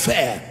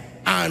 warfare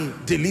and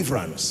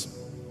deliverance.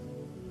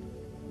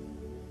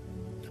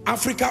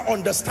 Africa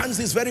understands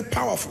this very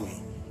powerfully,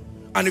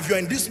 and if you're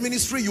in this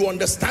ministry, you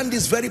understand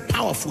this very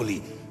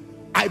powerfully.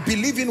 I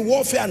believe in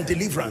warfare and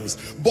deliverance,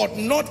 but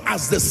not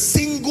as the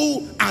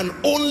single and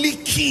only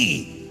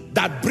key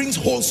that brings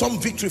wholesome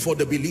victory for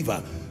the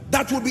believer.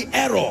 That would be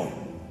error.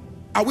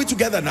 Are we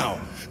together now?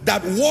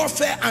 That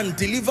warfare and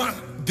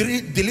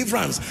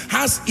deliverance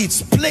has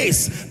its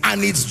place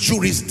and its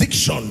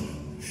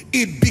jurisdiction.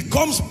 It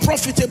becomes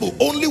profitable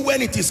only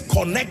when it is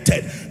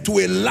connected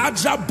to a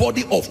larger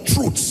body of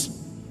truths.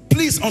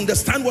 Please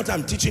understand what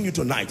I'm teaching you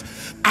tonight.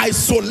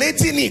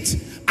 Isolating it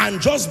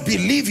and just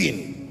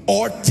believing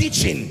or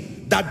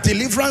teaching that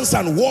deliverance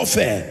and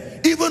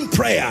warfare, even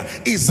prayer,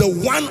 is the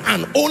one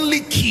and only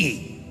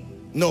key.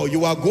 No,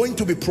 you are going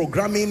to be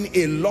programming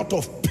a lot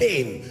of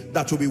pain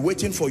that will be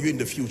waiting for you in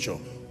the future.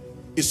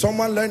 Is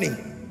someone learning?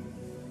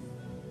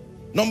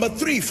 Number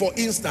 3, for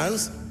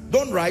instance,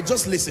 don't write,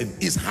 just listen,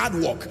 is hard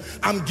work.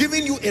 I'm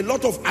giving you a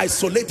lot of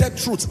isolated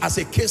truths as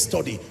a case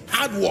study.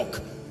 Hard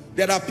work.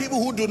 There are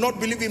people who do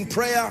not believe in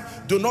prayer,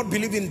 do not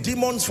believe in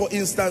demons, for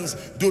instance,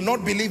 do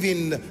not believe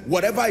in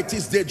whatever it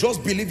is. They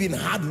just believe in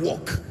hard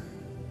work.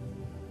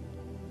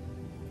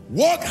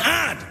 Work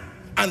hard.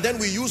 And then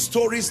we use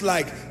stories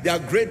like there are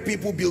great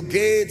people, Bill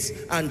Gates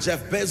and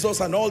Jeff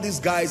Bezos and all these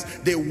guys.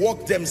 They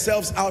work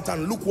themselves out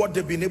and look what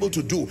they've been able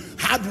to do.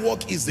 Hard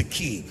work is the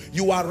key.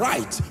 You are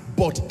right.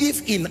 But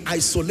if in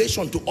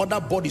isolation to other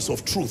bodies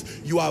of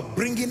truth, you are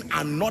bringing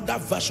another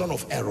version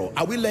of error.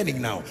 Are we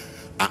learning now?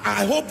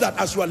 I hope that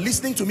as you are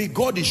listening to me,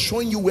 God is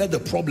showing you where the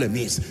problem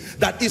is.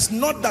 That it's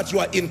not that you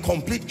are in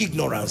complete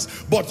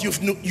ignorance, but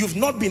you've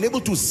not been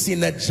able to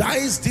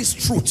synergize these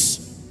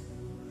truths.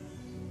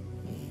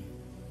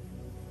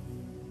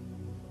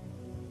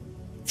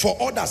 For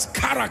others,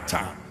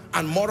 character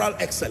and moral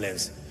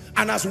excellence.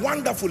 And as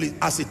wonderful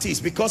as it is,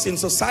 because in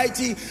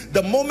society,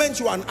 the moment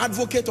you are an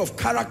advocate of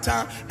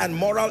character and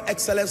moral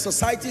excellence,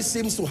 society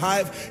seems to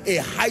have a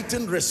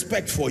heightened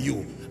respect for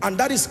you. And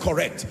that is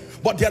correct.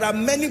 But there are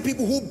many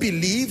people who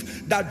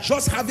believe that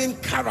just having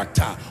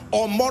character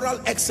or moral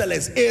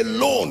excellence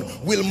alone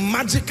will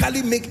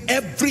magically make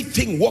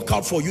everything work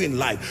out for you in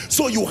life.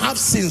 So you have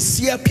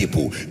sincere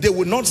people. They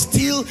will not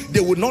steal, they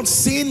will not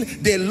sin,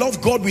 they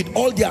love God with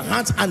all their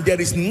hearts, and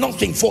there is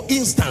nothing. For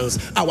instance,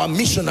 our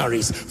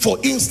missionaries, for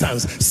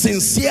instance,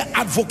 sincere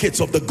advocates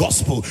of the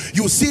gospel,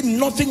 you see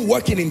nothing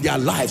working in their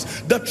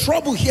lives. The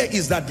trouble here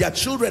is that their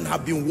children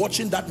have been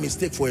watching that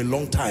mistake for a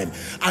long time,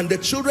 and the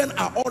children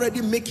are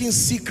already making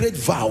secret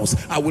vows.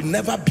 I will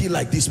never be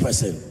like this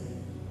person.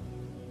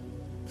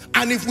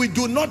 And if we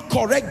do not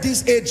correct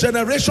this, a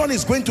generation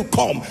is going to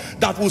come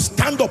that will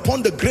stand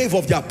upon the grave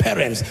of their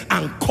parents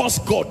and curse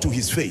God to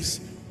his face.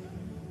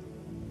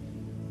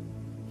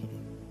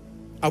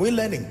 Are we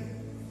learning?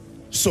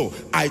 So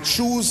I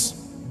choose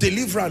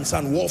deliverance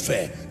and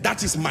warfare.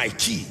 That is my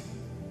key.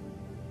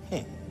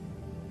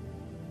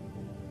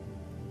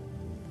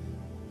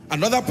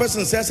 Another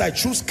person says, I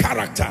choose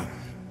character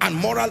and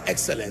moral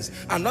excellence.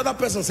 Another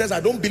person says, I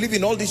don't believe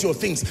in all these your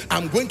things.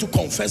 I'm going to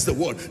confess the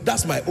word.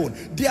 That's my own.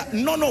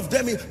 None of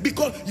them,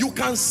 because you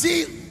can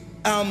see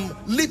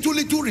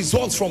little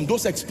results from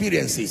those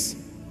experiences.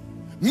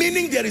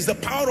 Meaning there is the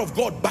power of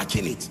God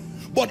backing it.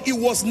 But it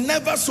was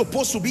never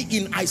supposed to be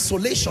in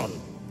isolation.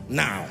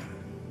 Now,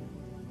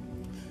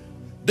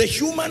 the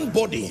human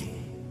body,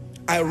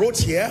 I wrote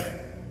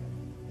here,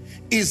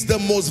 is the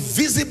most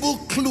visible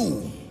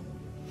clue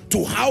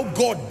to how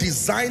God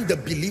designed the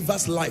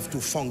believer's life to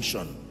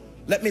function.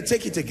 Let me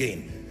take it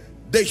again.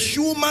 The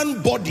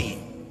human body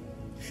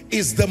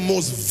is the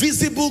most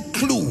visible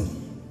clue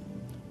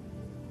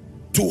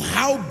to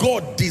how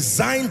God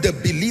designed the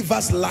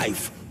believer's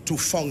life to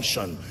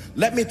function.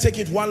 Let me take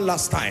it one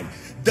last time.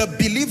 The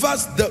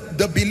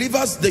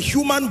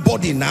human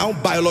body now,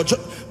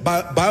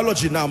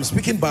 biology now, I'm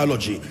speaking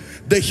biology.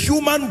 The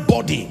human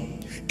body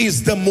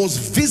is the most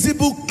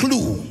visible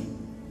clue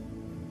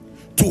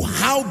to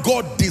how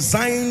God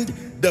designed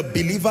the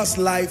believer's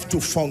life to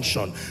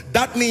function.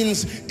 That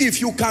means if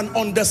you can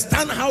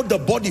understand how the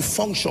body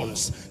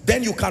functions,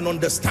 then you can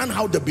understand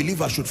how the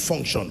believer should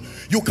function.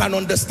 You can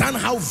understand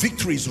how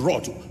victory is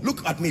wrought.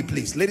 Look at me,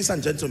 please, ladies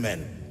and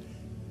gentlemen.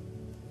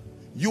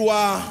 You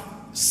are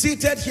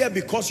seated here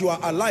because you are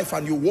alive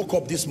and you woke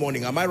up this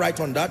morning. Am I right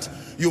on that?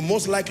 You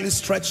most likely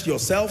stretched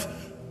yourself,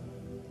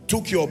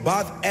 took your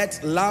bath,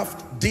 ate,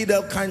 laughed, did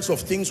all kinds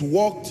of things,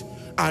 walked,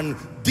 and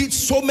did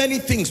so many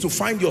things to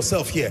find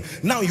yourself here.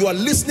 Now you are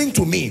listening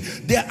to me.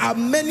 There are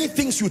many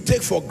things you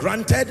take for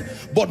granted,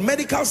 but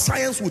medical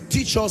science will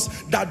teach us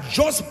that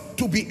just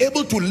to be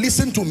able to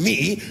listen to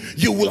me,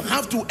 you will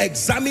have to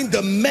examine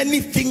the many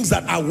things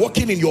that are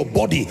working in your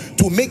body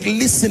to make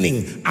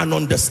listening and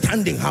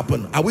understanding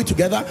happen. Are we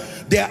together?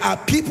 There are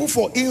people,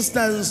 for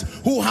instance,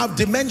 who have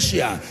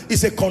dementia.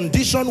 It's a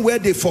condition where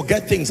they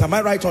forget things. Am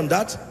I right on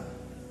that?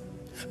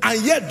 And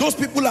yet those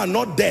people are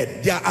not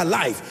dead, they are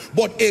alive,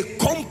 but a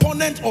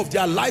component of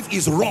their life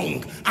is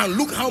wrong, and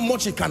look how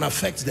much it can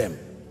affect them.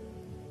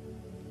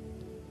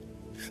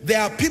 There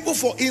are people,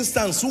 for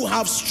instance, who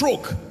have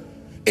stroke.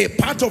 A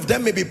part of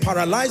them may be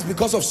paralyzed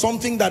because of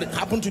something that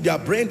happened to their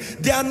brain.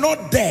 They are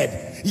not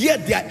dead,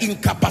 yet they are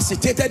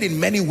incapacitated in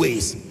many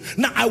ways.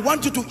 Now I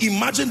want you to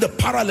imagine the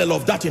parallel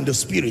of that in the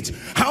spirit.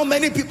 How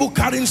many people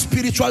carrying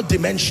spiritual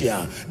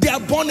dementia? They are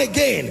born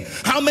again.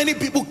 How many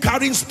people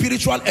carrying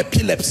spiritual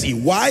epilepsy?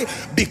 Why?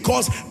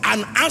 Because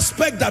an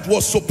aspect that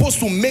was supposed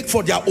to make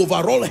for their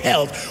overall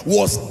health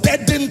was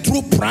deadened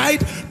through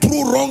pride,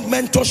 through wrong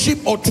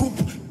mentorship, or through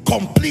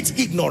complete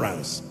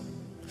ignorance.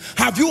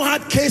 Have you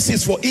had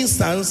cases, for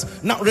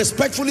instance, now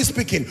respectfully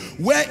speaking,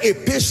 where a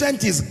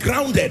patient is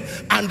grounded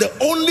and the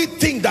only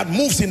thing that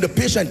moves in the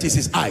patient is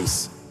his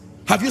eyes?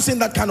 Have you seen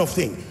that kind of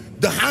thing?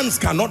 The hands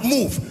cannot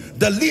move,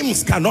 the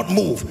limbs cannot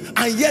move,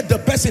 and yet the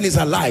person is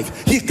alive.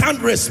 He can't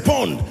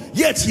respond,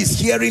 yet he's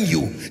hearing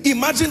you.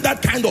 Imagine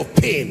that kind of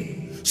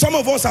pain. Some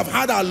of us have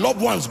had our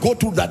loved ones go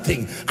through that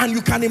thing, and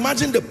you can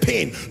imagine the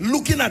pain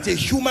looking at a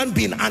human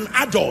being, an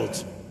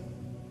adult.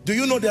 Do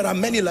you know there are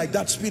many like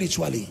that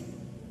spiritually?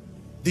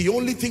 The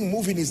only thing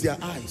moving is their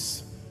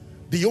eyes.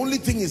 The only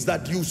thing is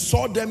that you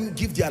saw them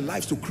give their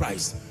lives to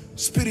Christ.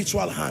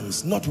 Spiritual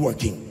hands not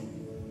working.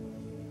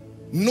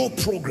 No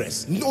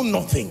progress, no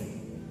nothing.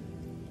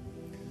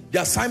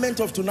 The assignment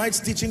of tonight's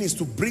teaching is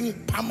to bring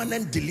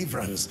permanent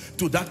deliverance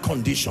to that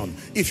condition.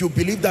 If you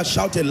believe that,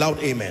 shout a loud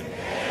amen.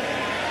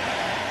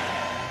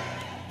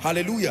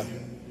 Hallelujah.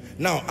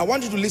 Now, I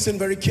want you to listen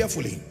very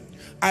carefully.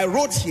 I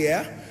wrote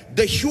here,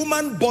 the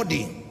human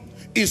body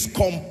is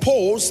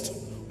composed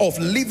of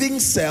living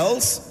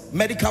cells.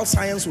 Medical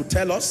science will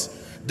tell us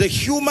the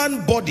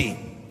human body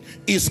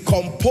is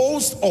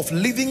composed of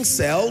living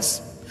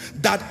cells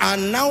that are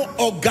now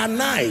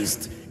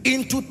organized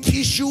into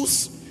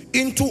tissues,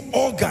 into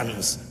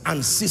organs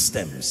and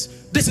systems.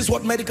 This is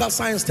what medical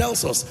science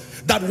tells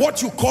us, that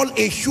what you call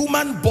a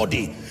human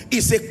body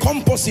is a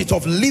composite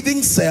of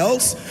living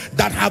cells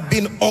that have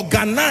been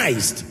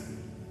organized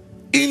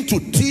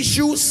into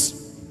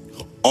tissues,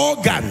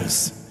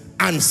 organs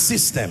and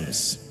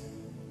systems.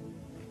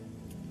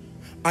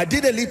 I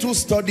did a little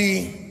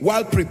study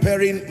while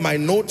preparing my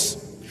notes,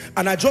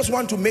 and I just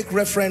want to make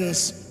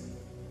reference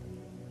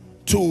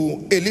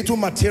to a little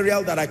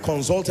material that I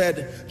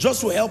consulted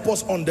just to help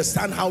us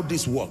understand how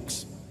this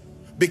works.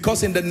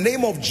 Because in the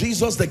name of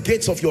Jesus, the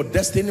gates of your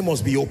destiny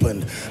must be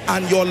opened,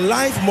 and your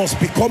life must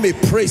become a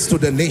praise to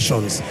the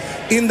nations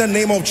in the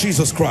name of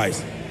Jesus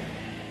Christ.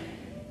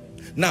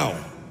 Now,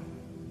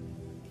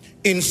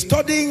 in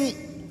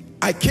studying,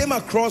 I came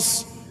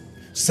across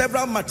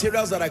several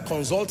materials that I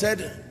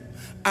consulted,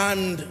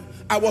 and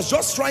I was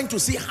just trying to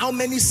see how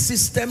many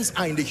systems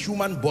are in the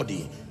human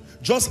body,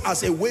 just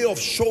as a way of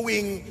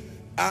showing,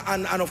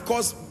 and of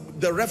course,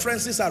 the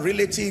references are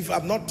relative.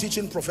 I'm not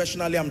teaching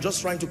professionally. I'm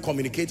just trying to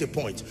communicate a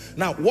point.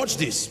 Now, watch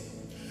this.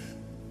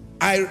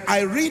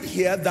 I read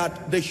here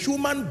that the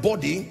human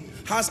body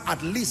has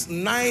at least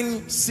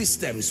 9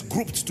 systems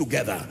grouped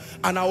together,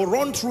 and I'll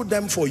run through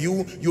them for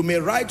you. You may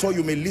write or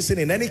you may listen.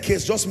 In any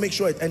case, just make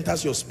sure it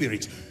enters your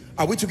spirit.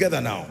 Are we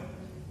together now?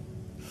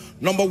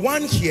 Number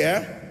 1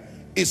 here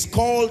is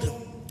called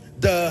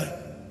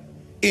the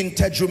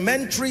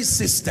integumentary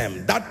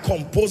system, that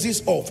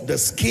composes of the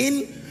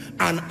skin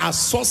and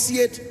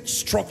associate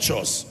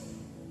structures,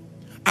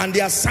 and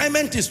the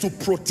assignment is to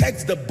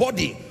protect the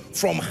body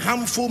from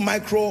harmful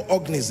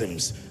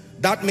microorganisms.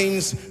 That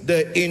means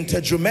the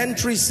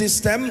integumentary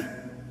system,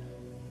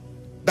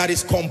 that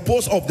is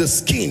composed of the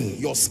skin,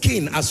 your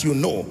skin, as you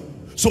know.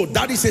 So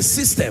that is a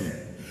system.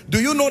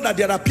 Do you know that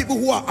there are people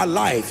who are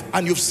alive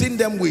and you've seen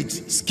them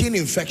with skin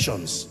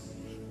infections?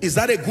 Is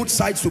that a good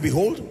sight to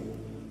behold?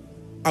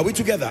 Are we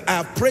together? I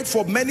have prayed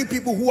for many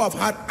people who have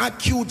had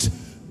acute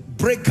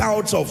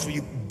breakouts of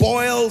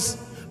boils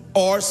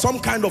or some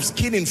kind of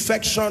skin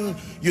infection,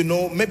 you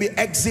know, maybe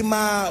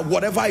eczema,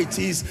 whatever it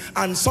is.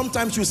 And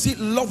sometimes you see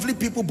lovely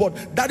people,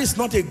 but that is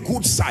not a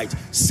good sight,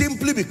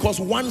 simply because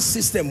one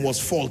system was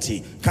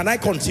faulty. Can I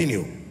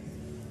continue?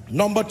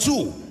 Number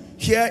 2,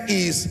 here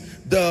is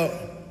the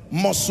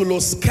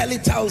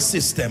musculoskeletal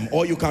system,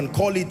 or you can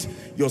call it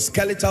your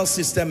skeletal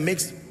system,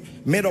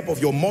 made up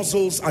of your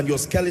muscles and your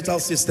skeletal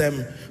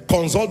system.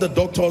 Consult the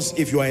doctors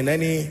if you are in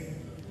any.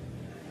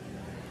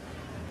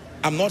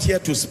 I'm not here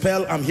to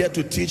spell, I'm here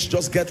to teach.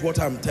 Just get what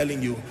I'm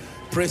telling you.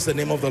 Praise the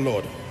name of the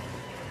Lord.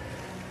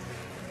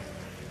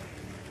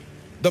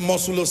 The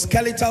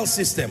musculoskeletal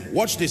system.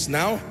 Watch this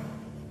now.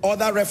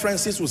 Other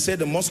references will say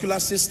the muscular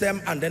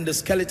system and then the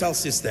skeletal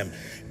system.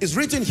 It's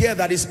written here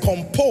that it's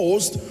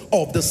composed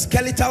of the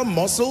skeletal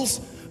muscles,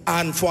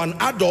 and for an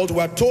adult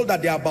we're told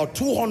that there are about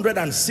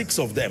 206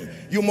 of them.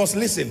 You must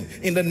listen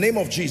in the name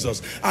of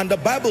Jesus. And the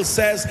Bible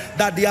says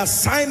that the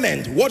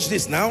assignment, watch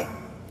this now,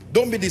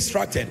 don't be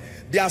distracted.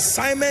 The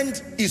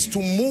assignment is to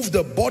move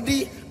the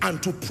body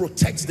and to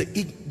protect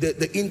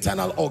the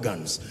internal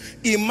organs.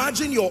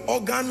 Imagine your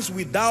organs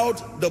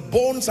without the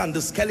bones and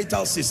the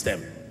skeletal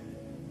system.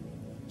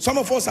 Some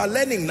of us are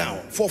learning now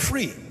for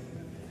free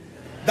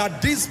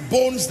that these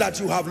bones that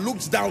you have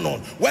looked down on,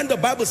 when the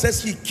Bible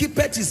says he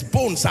keepeth his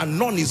bones and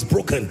none is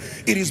broken,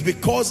 it is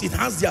because it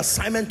has the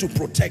assignment to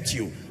protect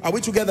you. Are we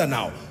together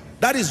now?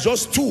 That is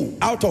just 2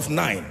 out of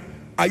 9.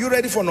 Are you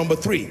ready for number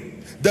 3?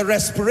 The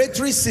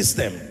respiratory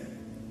system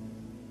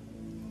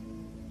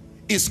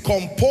is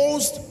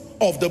composed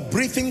of the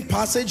breathing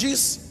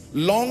passages,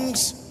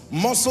 lungs,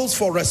 muscles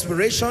for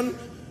respiration.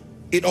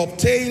 It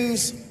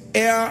obtains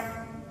air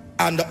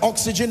and the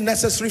oxygen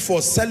necessary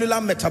for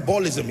cellular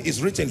metabolism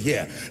is written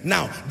here.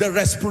 Now, the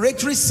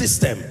respiratory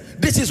system,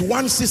 this is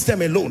one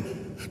system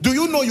alone. Do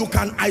you know you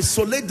can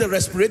isolate the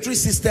respiratory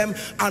system,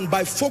 and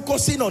by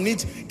focusing on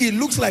it, it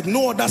looks like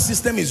no other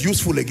system is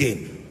useful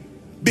again?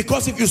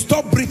 Because if you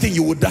stop breathing,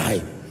 you will die.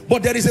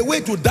 But there is a way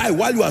to die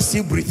while you are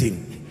still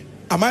breathing.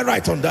 Am I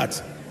right on that?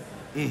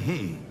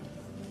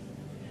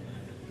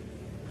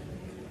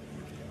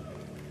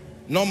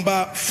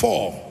 Number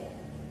 4.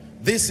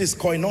 This is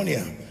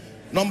koinonia.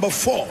 Number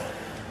 4.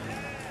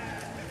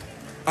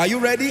 Are you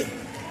ready?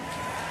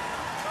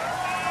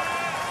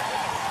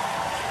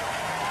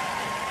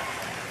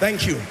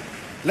 Thank you.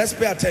 Let's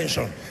pay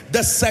attention.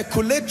 The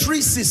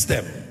circulatory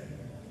system.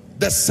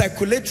 The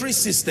circulatory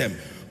system,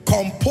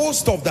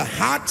 composed of the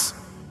heart,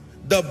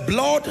 the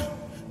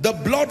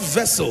blood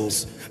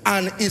vessels,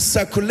 and it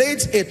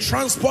circulates a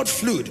transport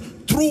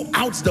fluid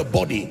throughout the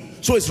body.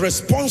 So it's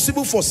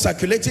responsible for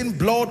circulating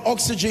blood,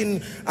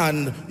 oxygen,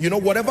 and you know,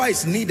 whatever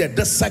is needed.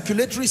 The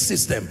circulatory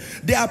system.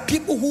 There are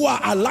people who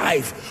are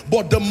alive,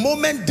 but the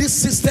moment this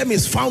system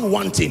is found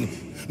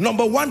wanting,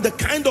 number 1, the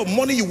kind of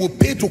money you will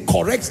pay to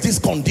correct this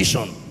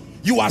condition,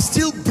 you are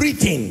still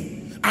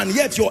breathing, and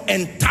yet your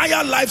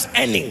entire life's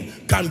earning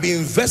can be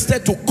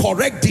invested to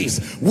correct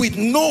this with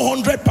no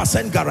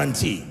 100%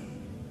 guarantee.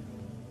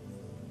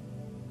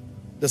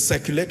 The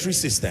circulatory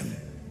system.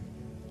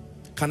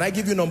 Can I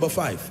give you number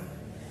 5?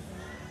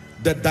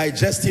 The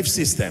digestive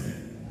system.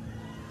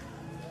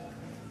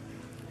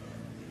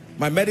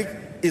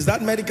 Is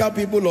that medical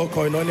people or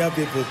koinonia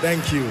people?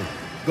 Thank you.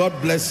 God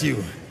bless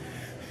you.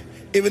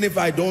 Even if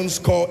I don't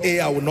score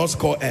A, I will not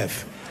score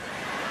F.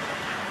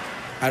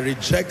 I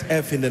reject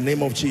F in the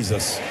name of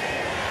Jesus.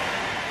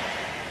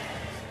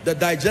 The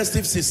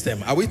digestive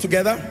system. Are we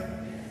together?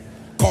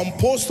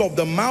 Composed of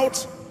the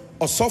mouth,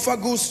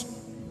 esophagus,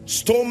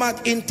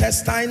 stomach,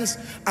 intestines,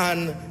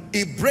 and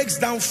it breaks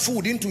down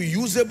food into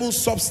usable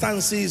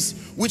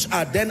substances which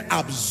are then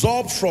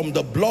absorbed from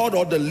the blood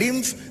or the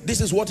lymph.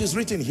 This is what is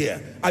written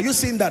here. Are you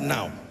seeing that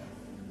now?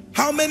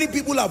 How many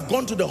people have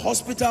gone to the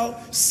hospital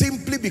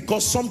simply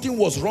because something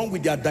was wrong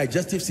with their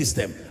digestive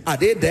system? Are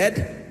they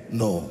dead?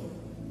 No.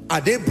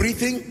 Are they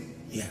breathing?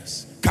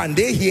 Yes. Can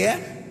they hear?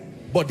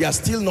 But they are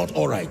still not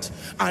all right.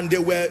 And they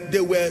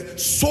were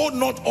so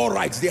not all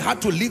right, they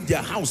had to leave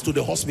their house to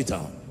the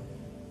hospital.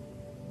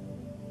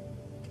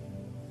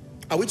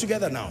 Are we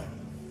together now?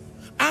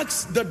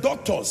 Ask the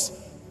doctors.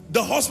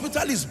 The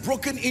hospital is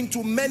broken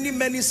into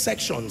many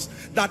sections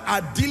that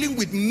are dealing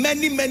with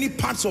many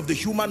parts of the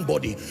human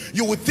body.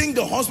 You would think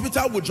the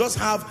hospital would just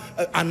have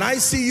an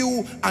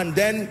ICU and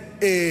then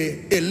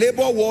a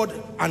labor ward,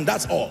 and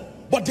that's all.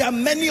 But there are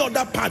many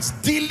other parts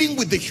dealing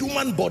with the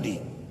human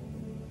body.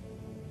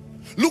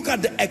 Look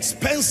at the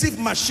expensive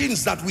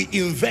machines that we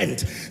invent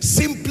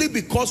simply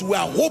because we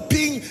are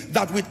hoping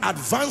that with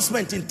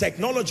advancement in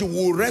technology we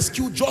will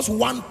rescue just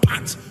one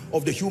part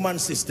of the human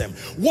system.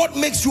 What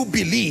makes you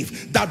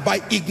believe that by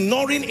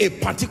ignoring a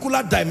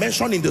particular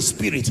dimension in the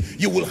spirit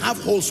you will have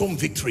wholesome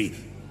victory?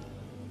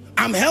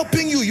 I'm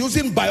helping you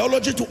using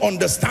biology to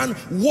understand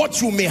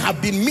what you may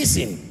have been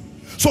missing.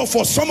 So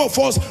for some of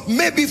us,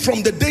 maybe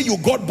from the day you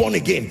got born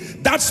again,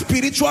 that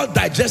spiritual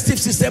digestive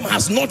system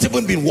has not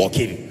even been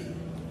working.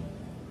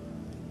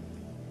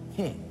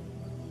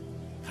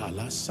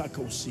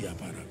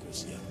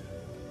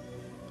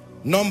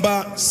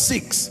 Number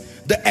 6,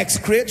 the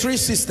excretory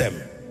system.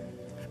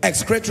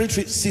 Excretory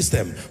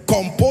system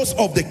composed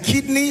of the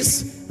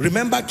kidneys.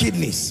 Remember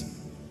kidneys,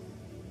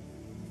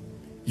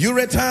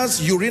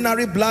 ureters,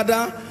 urinary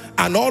bladder,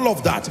 and all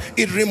of that.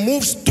 It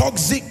removes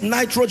toxic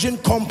nitrogen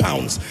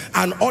compounds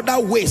and other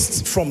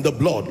wastes from the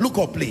blood. Look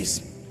up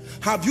please.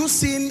 Have you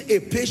seen a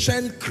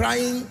patient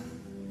crying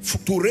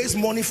to raise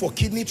money for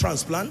kidney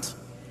transplant?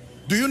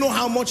 Do you know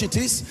how much it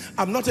is?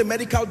 I'm not a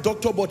medical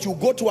doctor, but you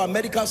go to a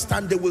medical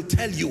stand, they will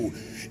tell you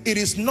it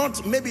is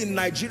not, maybe in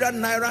Nigerian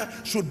naira,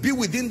 should be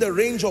within the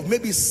range of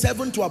maybe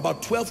 7 to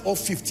about 12 or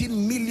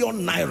 15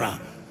 million naira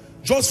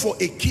just for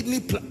a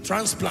kidney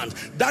transplant.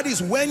 That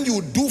is when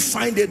you do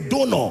find a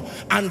donor,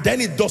 and then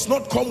it does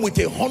not come with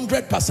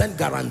 100%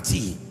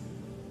 guarantee.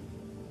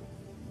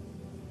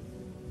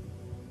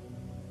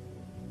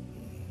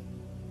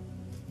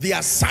 The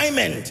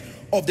assignment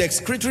of the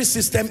excretory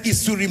system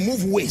is to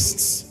remove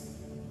wastes.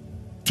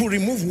 To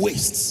remove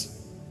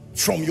wastes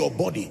from your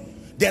body.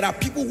 There are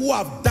people who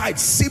have died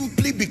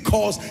simply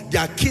because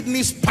their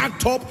kidneys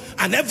packed up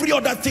and every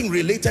other thing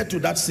related to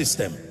that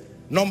system.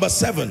 Number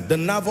 7, the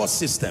nervous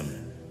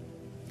system.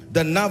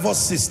 The nervous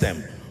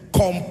system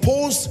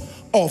composed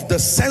of the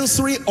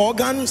sensory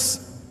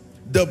organs,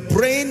 the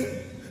brain,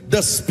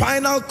 the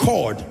spinal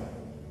cord,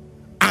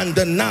 and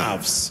the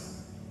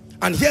nerves.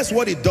 And here's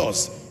what it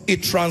does.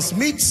 It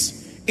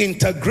transmits,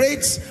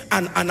 integrates,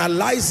 and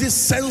analyzes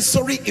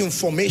sensory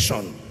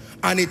information,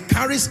 and it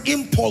carries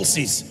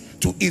impulses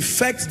to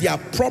effect the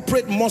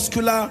appropriate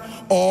muscular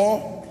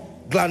or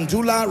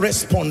glandular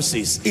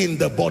responses in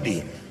the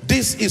body.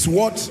 This is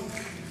what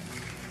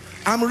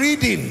I'm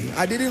reading.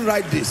 I didn't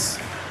write this.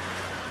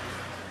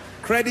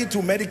 Credit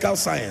to medical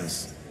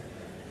science.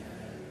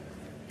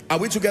 Are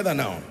we together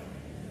now?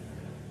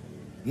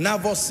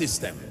 Nervous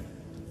system.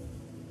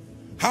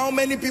 How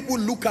many people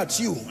look at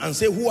you and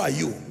say, who are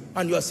you?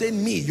 And you are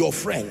saying, me, your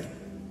friend.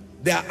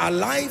 They are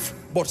alive,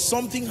 but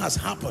something has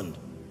happened.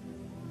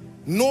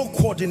 No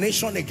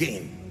coordination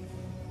again.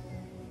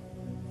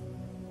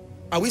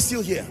 Are we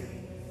still here?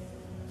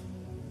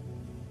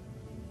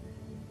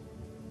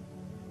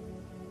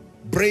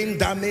 Brain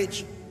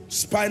damage,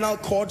 spinal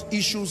cord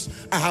issues.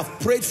 I have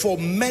prayed for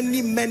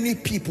many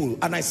people,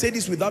 and I say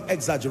this without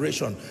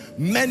exaggeration,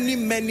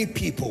 many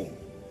people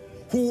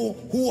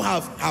who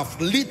have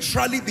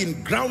literally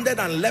been grounded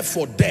and left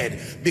for dead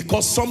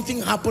because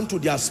something happened to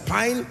their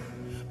spine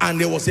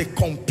and there was a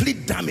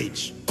complete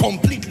damage,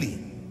 completely.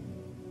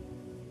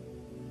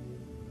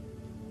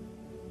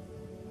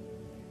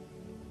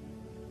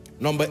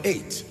 Number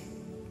 8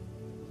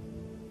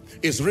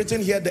 is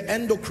written here, the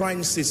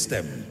endocrine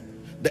system.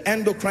 The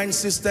endocrine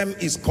system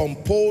is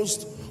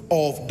composed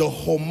of the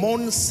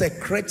hormone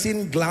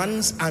secreting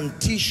glands and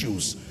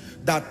tissues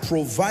that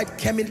provide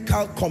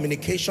chemical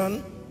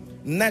communication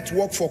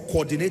network for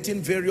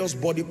coordinating various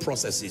body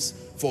processes.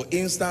 For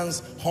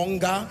instance,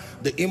 hunger,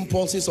 the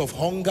impulses of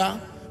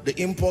hunger, the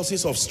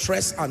impulses of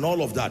stress, and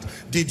all of that.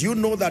 Did you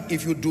know that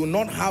if you do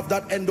not have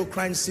that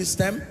endocrine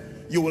system,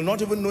 you will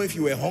not even know if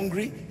you were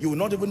hungry, you will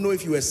not even know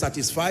if you were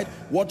satisfied,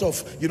 what of,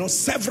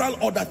 several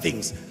other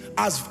things.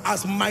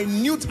 As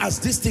minute as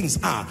these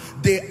things are,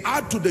 they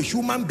add to the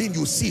human being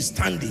you see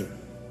standing.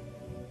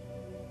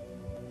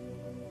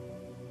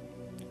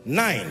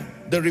 9,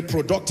 the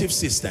reproductive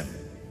system.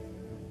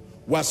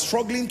 We're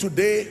struggling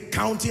today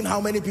counting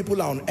how many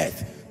people are on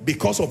earth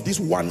because of this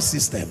one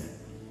system.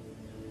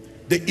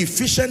 The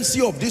efficiency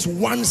of this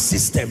one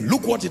system,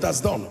 look what it has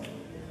done.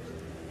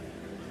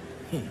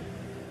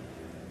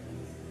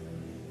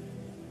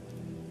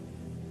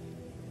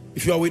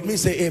 If you are with me,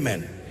 say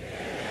amen.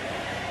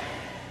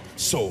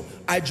 So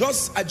I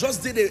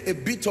just did a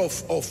bit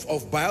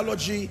of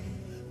biology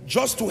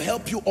just to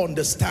help you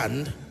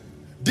understand.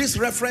 This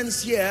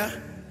reference here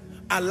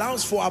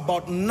allows for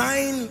about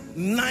nine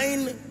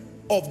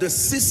of the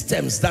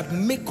systems that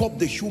make up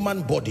the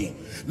human body.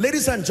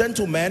 Ladies and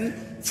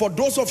gentlemen, for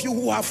those of you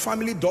who have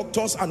family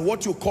doctors and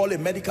what you call a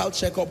medical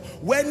checkup,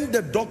 when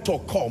the doctor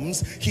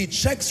comes, he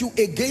checks you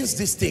against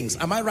these things.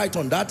 Am I right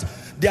on that?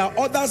 There are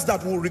others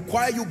that will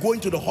require you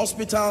going to the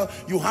hospital.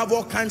 You have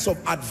all kinds of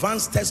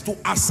advanced tests to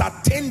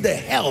ascertain the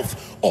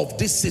health of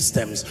these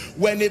systems.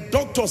 When a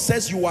doctor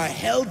says you are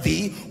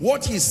healthy,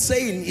 what he's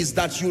saying is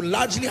that you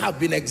largely have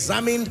been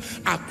examined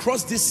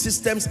across these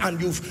systems and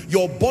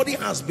your body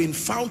has been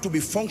found to be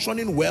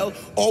functioning well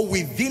or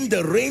within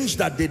the range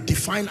that they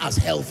define as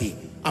healthy.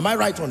 Am I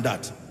right on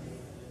that?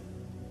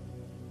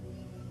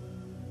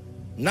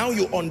 Now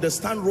you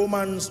understand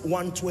Romans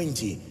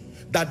 1:20,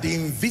 that the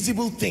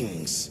invisible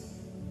things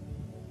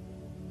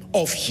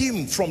of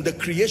him from the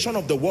creation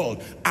of the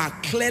world are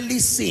clearly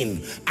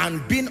seen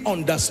and being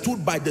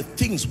understood by the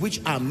things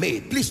which are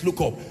made. Please look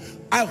up.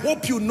 I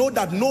hope you know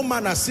that no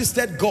man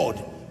assisted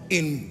God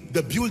in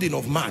the building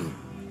of man.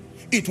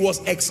 It was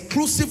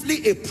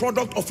exclusively a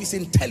product of his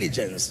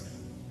intelligence.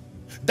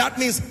 That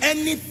means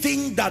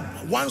anything that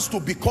wants to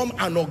become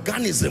an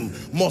organism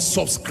must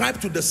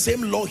subscribe to the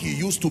same law he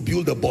used to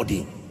build the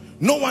body.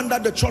 No wonder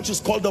the church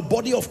is called the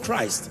body of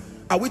Christ.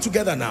 Are we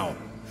together now?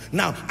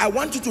 Now, I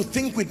want you to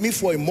think with me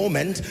for a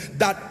moment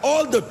that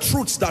all the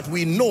truths that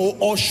we know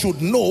or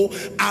should know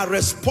are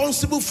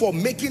responsible for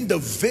making the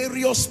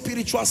various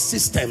spiritual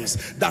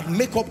systems that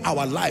make up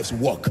our lives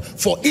work.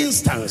 For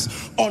instance,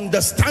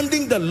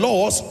 understanding the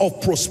laws of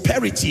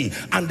prosperity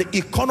and the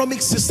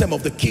economic system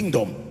of the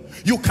kingdom.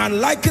 You can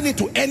liken it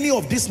to any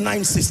of these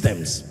 9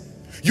 systems.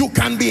 You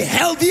can be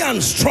healthy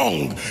and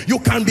strong. You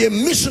can be a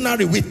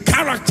missionary with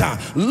character,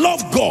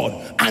 love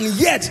God, and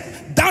yet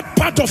that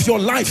part of your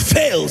life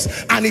fails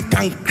and it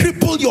can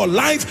cripple your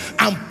life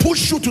and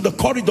push you to the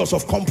corridors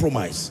of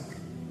compromise.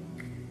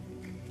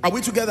 Are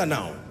we together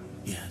now?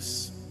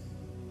 Yes.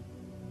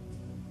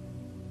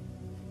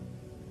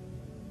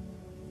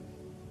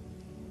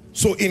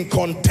 So in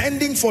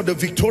contending for the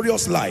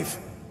victorious life,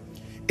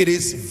 it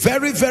is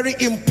very, very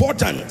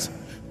important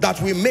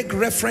that we make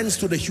reference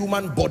to the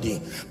human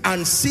body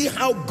and see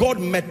how God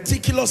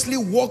meticulously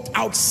worked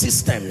out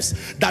systems,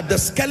 that the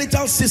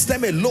skeletal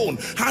system alone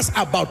has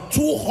about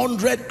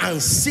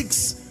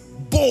 206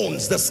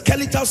 bones, the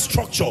skeletal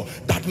structure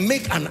that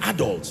make an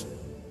adult.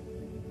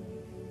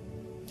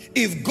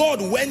 If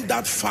God went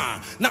that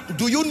far, now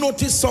do you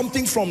notice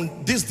something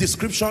from this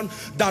description?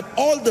 That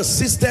all the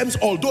systems,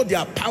 although they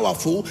are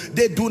powerful,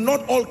 they do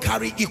not all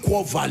carry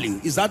equal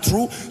value. Is that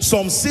true?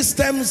 Some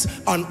systems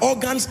and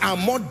organs are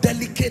more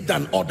delicate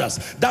than others.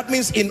 That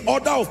means in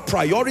order of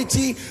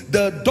priority,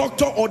 the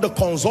doctor or the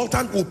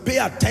consultant will pay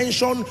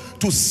attention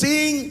to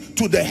seeing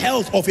to the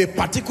health of a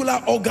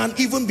particular organ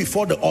even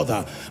before the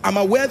other. I'm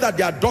aware that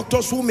there are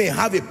doctors who may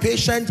have a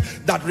patient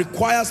that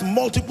requires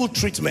multiple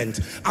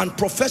treatment, and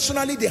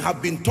professionally they have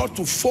been taught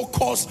to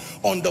focus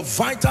on the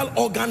vital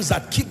organs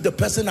that keep the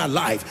person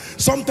alive.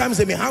 Sometimes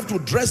they may have to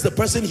dress the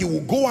person. He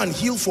will go and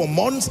heal for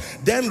months,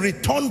 then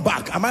return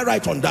back. Am I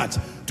right on that?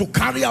 To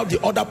carry out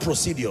the other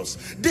procedures.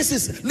 This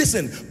is,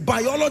 listen,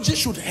 biology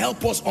should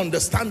help us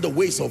understand the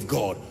ways of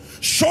God.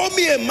 Show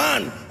me a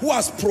man who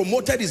has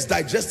promoted his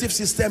digestive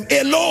system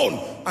alone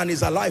and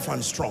is alive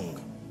and strong.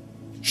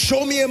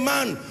 Show me a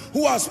man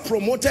who has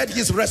promoted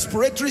his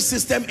respiratory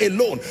system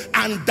alone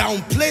and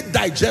downplayed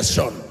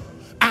digestion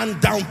and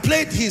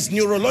downplayed his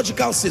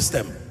neurological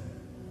system.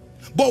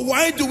 But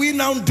why do we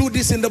now do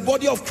this in the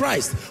body of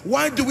Christ?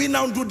 Why do we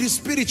now do this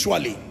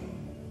spiritually?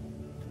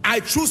 I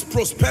choose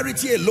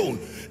prosperity alone.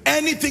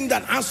 Anything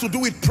that has to do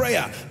with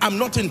prayer, I'm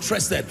not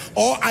interested.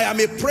 Or I am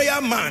a prayer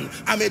man,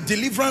 I'm a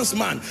deliverance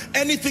man.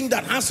 Anything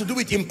that has to do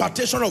with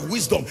impartation of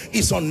wisdom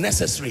is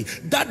unnecessary.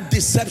 That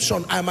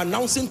deception I'm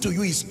announcing to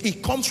you,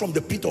 it comes from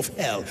the pit of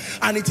hell.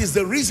 And it is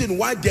the reason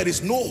why there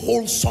is no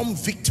wholesome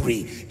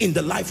victory in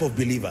the life of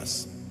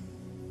believers.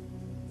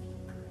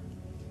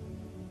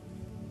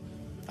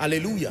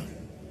 Hallelujah.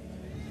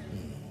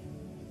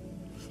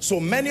 So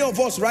many of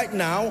us right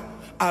now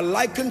are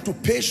likened to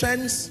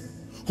patients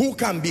who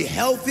can be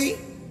healthy,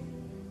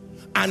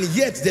 and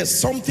yet there's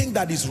something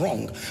that is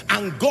wrong,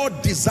 and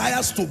God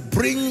desires to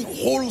bring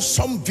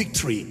wholesome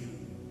victory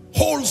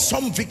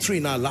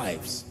in our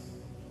lives.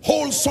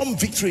 Wholesome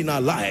victory in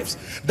our lives,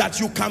 that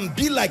you can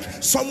be like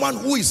someone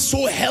who is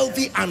so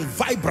healthy and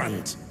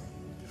vibrant.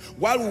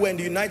 While we were in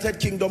the United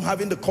Kingdom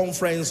having the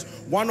conference,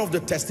 one of the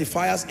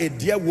testifiers, a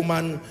dear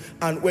woman,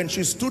 and when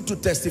she stood to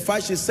testify,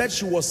 she said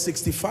she was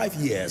 65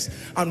 years.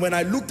 And when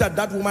I looked at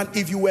that woman,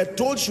 if you were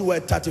told she were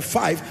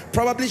 35,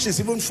 probably she's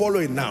even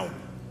following now.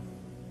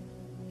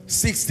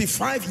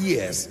 65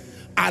 years,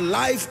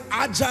 alive,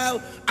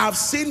 agile. I've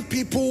seen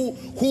people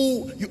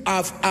who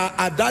have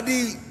a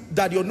daddy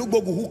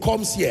Onubogu who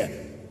comes here.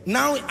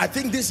 Now, I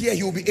think this year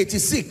he will be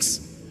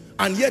 86.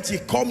 And yet he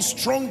comes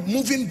strong,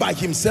 moving by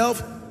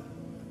himself.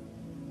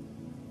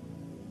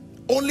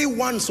 only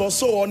once or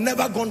so, or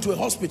never gone to a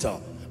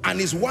hospital. And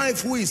his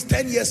wife, who is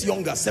 10 years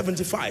younger,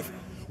 75.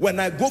 When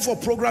I go for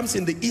programs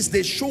in the East,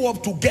 they show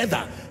up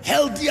together,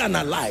 healthy and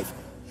alive.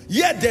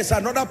 Yet there's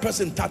another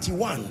person,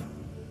 31.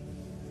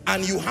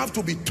 And you have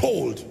to be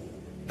told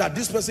that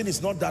this person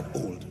is not that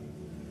old.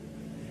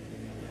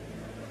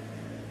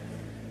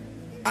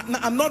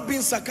 I'm not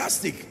being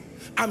sarcastic.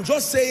 I'm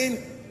just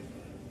saying,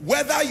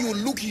 whether you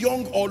look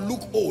young or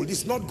look old,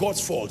 it's not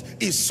God's fault.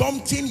 It's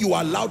something you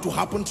allow to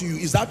happen to you.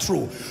 Is that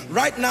true?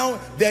 Right now,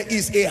 there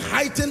is a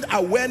heightened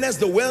awareness.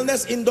 The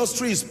wellness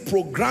industry is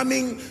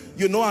programming,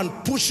 you know, and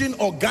pushing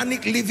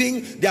organic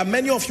living. There are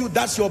many of you,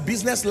 that's your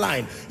business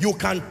line. You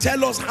can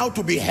tell us how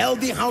to be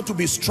healthy, how to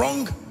be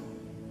strong.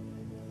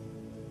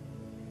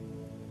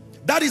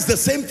 That is the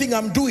same thing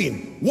I'm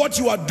doing. What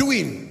you are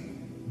doing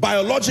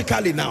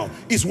biologically now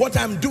is what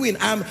I'm doing.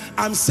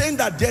 I'm saying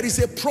that there is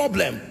a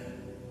problem.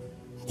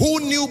 Who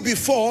knew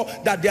before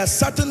that there are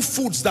certain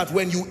foods that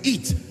when you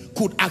eat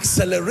could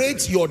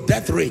accelerate your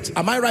death rate?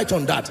 Am I right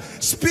on that?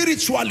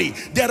 Spiritually,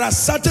 there are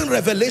certain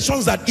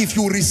revelations that if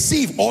you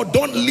receive or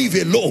don't leave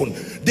alone,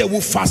 they will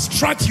fast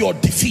track your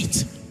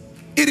defeat.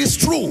 It is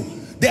true.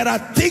 There are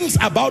things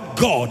about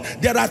God,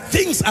 there are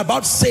things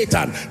about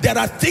Satan, there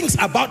are things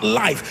about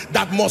life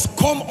that must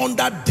come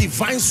under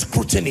divine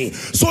scrutiny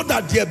so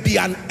that there be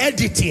an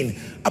editing.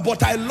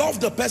 But I love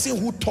the person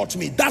who taught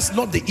me. That's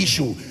not the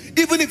issue.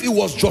 Even if it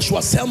was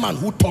Joshua Selman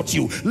who taught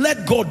you,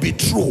 let God be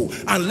true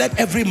and let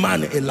every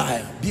man a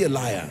liar be a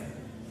liar.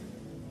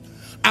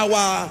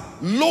 Our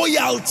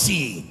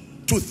loyalty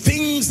to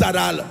things that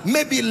are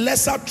maybe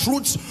lesser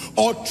truths,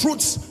 or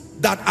truths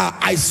that are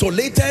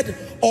isolated,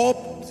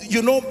 or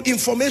you know,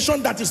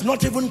 information that is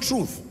not even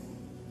truth,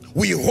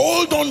 we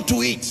hold on to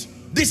it.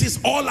 This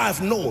is all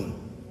I've known.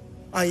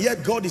 And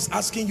yet God is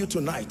asking you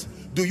tonight,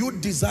 do you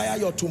desire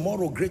your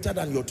tomorrow greater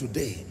than your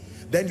today?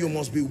 Then you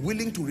must be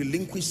willing to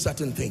relinquish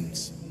certain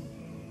things.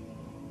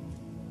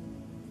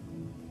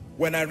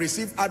 When I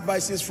receive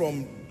advices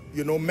from,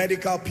 you know,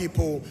 medical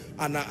people,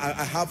 and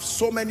I have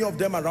so many of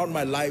them around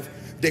my life,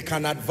 they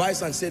can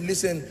advise and say,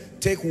 listen,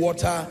 take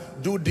water,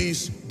 do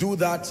this, do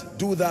that,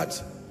 do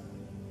that.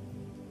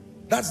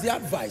 That's the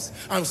advice.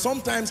 And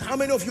sometimes, how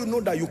many of you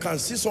know that you can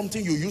see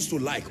something you used to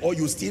like or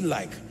you still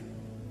like?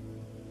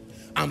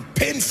 And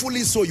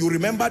painfully so, you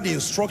remember the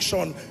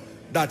instruction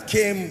that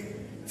came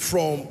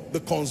from the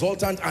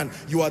consultant, and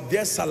you are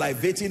there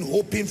salivating,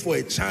 hoping for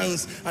a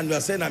chance, and you are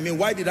saying, I mean,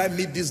 why did I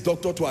meet this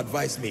doctor to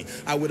advise me?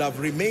 I would have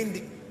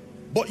remained.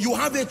 But you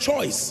have a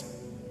choice.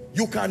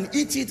 You can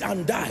eat it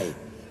and die,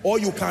 or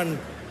you can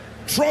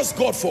trust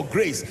God for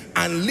grace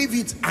and leave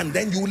it, and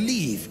then you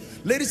leave.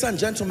 Ladies and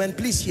gentlemen,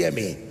 please hear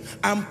me.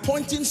 I'm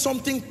pointing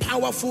something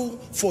powerful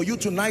for you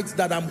tonight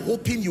that I'm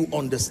hoping you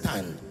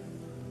understand.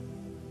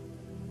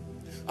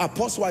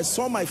 Apostle, I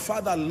saw my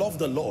father love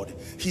the Lord.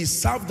 He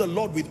served the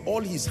Lord with all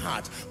his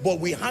heart, but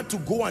we had to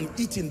go and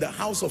eat in the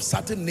house of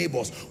certain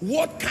neighbors.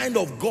 What kind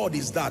of God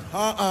is that?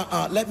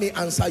 Let me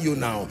answer you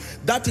now.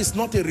 That is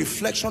not a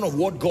reflection of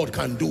what God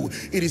can do.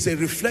 It is a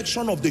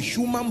reflection of the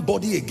human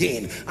body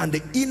again, and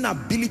the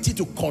inability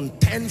to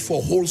contend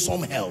for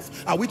wholesome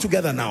health. Are we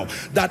together now?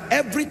 That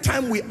every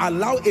time we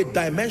allow a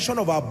dimension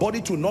of our body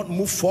to not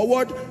move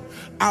forward,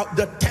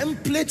 the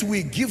template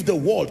we give the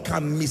world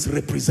can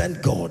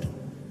misrepresent God.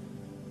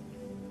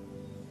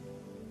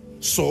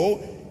 So,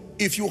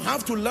 if you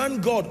have to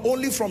learn God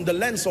only from the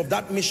lens of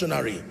that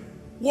missionary,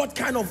 what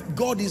kind of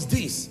God is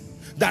this?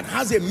 That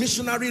has a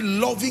missionary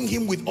loving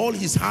him with all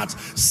his heart,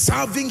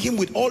 serving him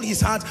with all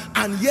his heart,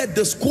 and yet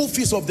the school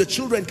fees of the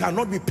children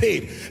cannot be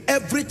paid.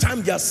 Every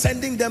time they are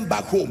sending them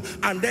back home,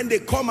 and then they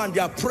come and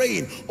they are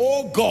praying,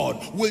 oh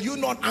God, will you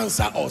not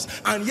answer us?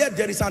 And yet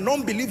there is an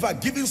unbeliever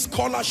giving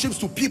scholarships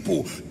to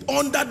people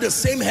under the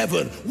same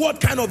heaven.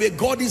 What kind of a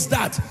God is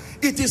that?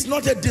 It is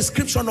not a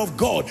description of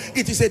God.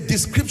 It is a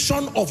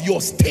description of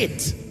your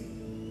state.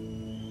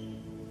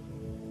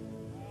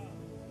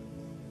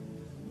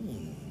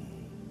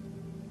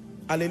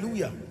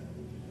 Hallelujah.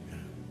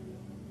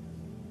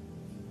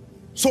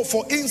 So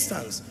for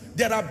instance,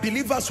 there are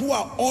believers who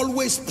are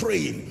always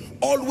praying,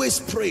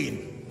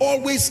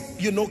 always,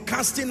 you know,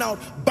 casting out,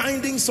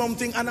 binding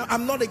something. And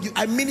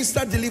I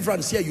minister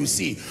deliverance here, you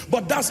see,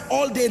 but that's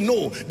all they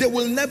know. They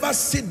will never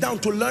sit down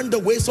to learn the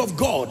ways of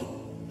God.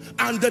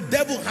 And the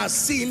devil has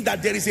seen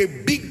that there is a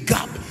big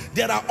gap.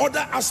 There are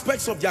other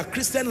aspects of their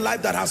Christian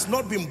life that has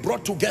not been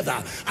brought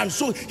together. And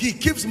so he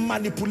keeps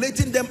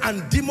manipulating them,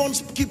 and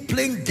demons keep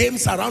playing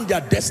games around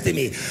their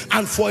destiny.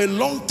 And for a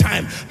long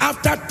time,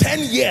 after 10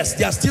 years,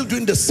 they are still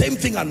doing the same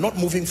thing and not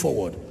moving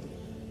forward.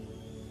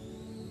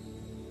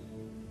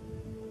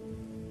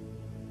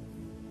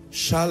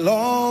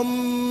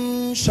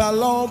 Shalom,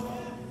 shalom,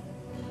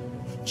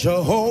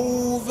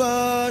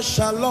 Jehovah,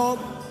 shalom,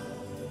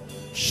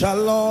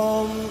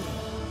 shalom.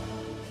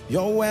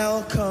 You're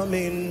welcome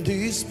in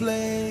this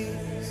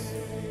place.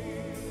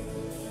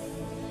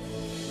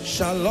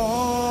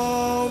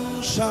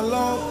 Shalom,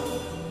 shalom,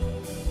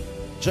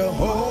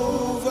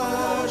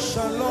 Jehovah,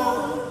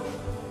 shalom,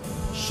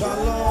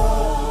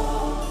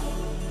 shalom.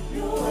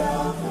 You're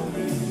welcome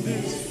in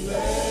this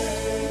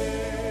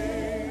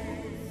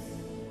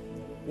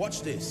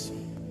Watch this.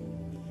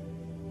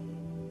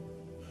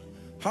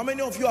 How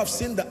many of you have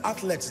seen the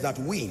athletes that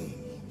win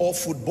or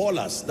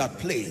footballers that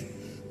play?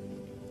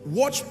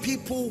 Watch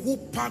people who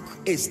pack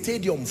a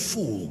stadium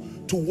full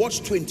to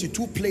watch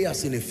 22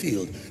 players in a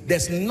field.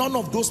 There's none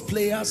of those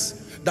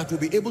players that will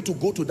be able to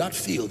go to that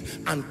field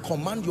and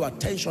command your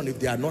attention if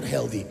they are not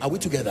healthy. Are we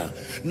together?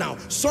 Now,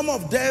 some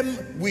of them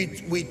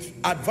with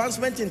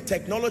advancement in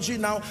technology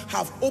now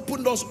have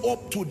opened us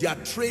up to their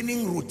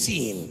training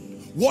routine.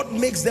 What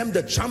makes them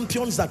the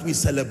champions that we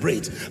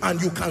celebrate?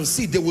 And you can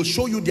see they will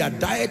show you their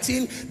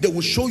dieting, they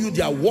will show you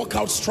their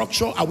workout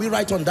structure. Are we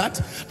right on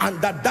that?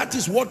 And that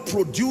is what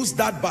produced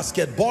that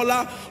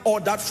basketballer or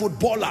that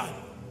footballer.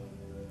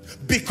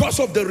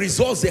 Because of the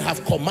results they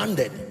have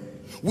commanded,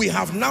 we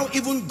have now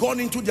even gone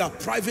into their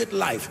private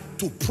life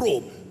to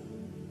probe.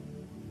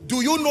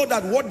 Do you know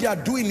that what they are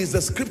doing is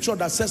the scripture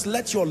that says,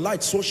 let your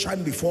light so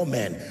shine before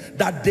men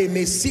that they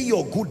may see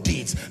your good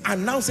deeds?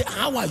 And now say,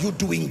 how are you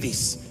doing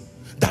this?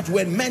 That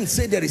when men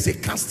say there is a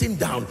casting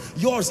down,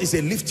 yours is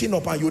a lifting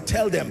up, and you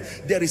tell them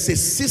there is a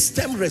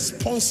system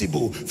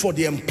responsible for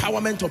the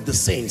empowerment of the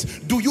saints.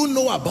 Do you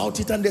know about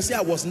it? And they say,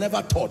 I was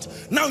never taught.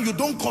 Now you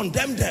don't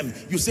condemn them.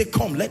 You say,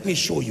 come, let me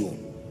show you.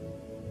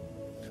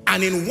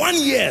 And in 1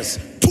 year,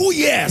 2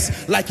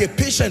 years, like a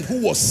patient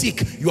who was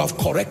sick, you have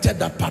corrected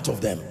that part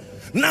of them.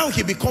 Now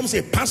he becomes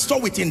a pastor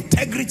with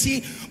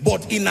integrity,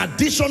 but in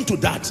addition to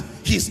that,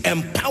 he's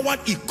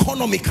empowered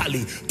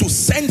economically to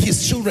send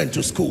his children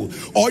to school.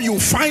 Or you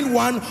find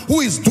one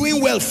who is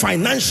doing well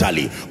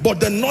financially,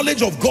 but the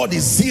knowledge of God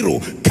is zero,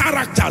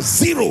 character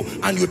zero,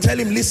 and you tell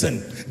him,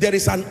 listen, there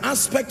is an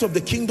aspect of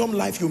the kingdom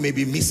life you may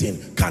be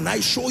missing. Can I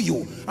show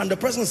you? And the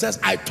person says,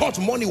 I thought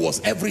money was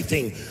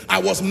everything. I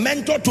was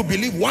mentored to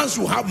believe once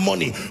you have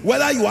money,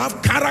 whether you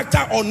have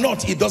character or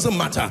not, it doesn't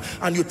matter.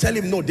 And you tell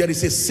him, no, there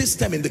is a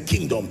system in the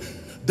kingdom.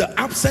 The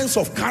absence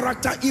of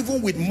character,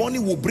 even with money,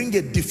 will bring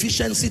a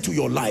deficiency to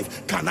your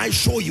life. Can I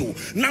show you?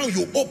 Now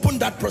you open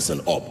that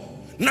person up.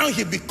 Now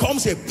he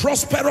becomes a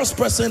prosperous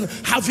person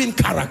having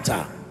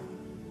character.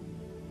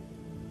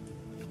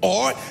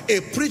 Or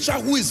a preacher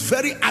who is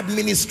very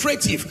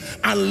administrative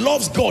and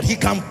loves God. He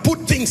can put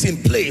things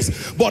in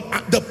place, but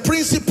the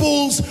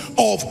principles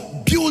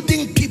of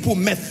building people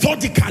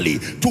methodically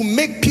to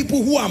make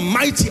people who are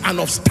mighty and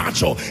of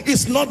stature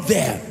is not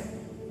there.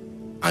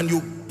 And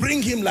you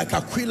bring him like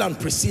Aquila and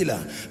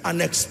Priscilla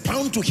and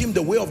expound to him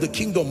the way of the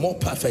kingdom more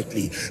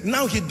perfectly.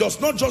 Now he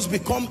does not just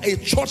become a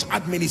church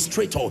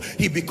administrator,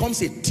 he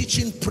becomes a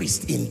teaching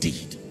priest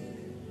indeed.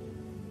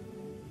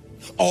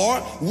 Or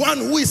one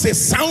who is a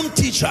sound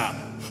teacher,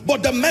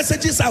 but the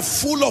messages are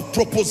full of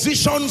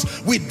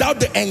propositions without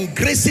the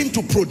engracing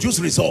to produce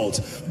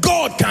results.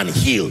 God can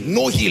heal,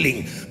 no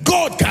healing.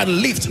 God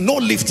can lift, no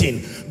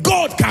lifting.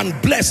 God can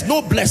bless,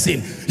 no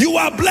blessing. You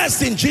are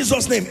blessed in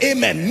Jesus' name,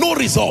 amen, no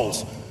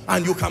results.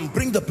 And you can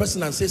bring the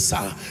person and say,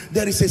 sir,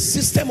 there is a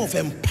system of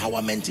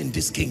empowerment in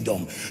this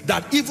kingdom,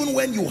 that even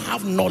when you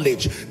have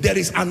knowledge, there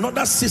is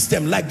another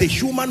system like the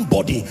human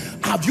body.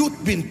 Have you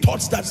been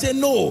taught that? Say,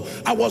 no,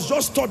 I was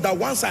just taught that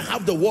once I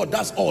have the word,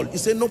 that's all. He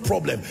said, no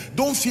problem.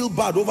 Don't feel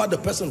bad over the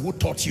person who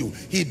taught you.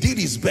 He did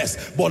his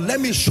best. But let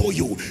me show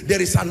you,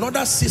 there is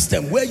another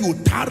system where you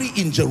tarry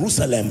in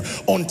Jerusalem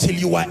until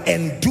you are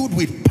endued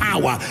with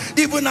power.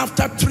 Even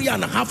after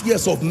 3.5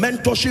 years of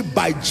mentorship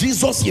by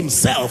Jesus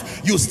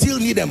himself, you still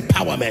need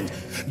empowerment.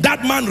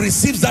 That man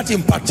receives that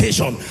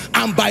impartation,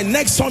 and by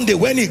next Sunday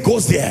when he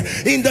goes there,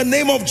 in the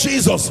name of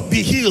Jesus,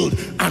 be healed.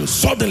 And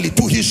suddenly,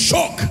 to his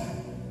shock,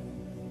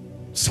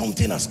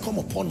 something has come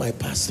upon my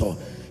pastor.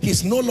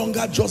 He's no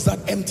longer just that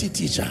empty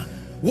teacher.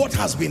 What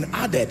has been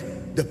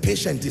added? The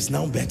patient is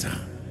now better.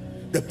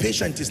 The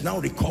patient is now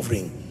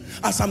recovering.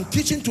 As I'm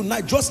teaching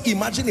tonight, just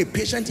imagine a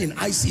patient in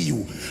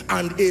ICU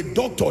and a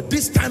doctor,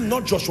 this time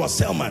not Joshua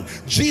Selman,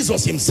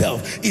 Jesus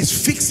himself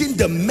is fixing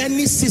the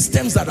many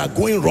systems that are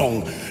going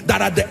wrong, that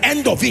at the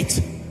end of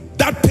it,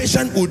 that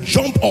patient will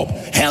jump up.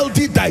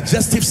 Healthy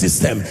digestive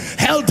system,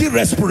 healthy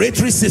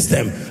respiratory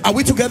system. Are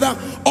we together?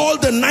 All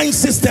the 9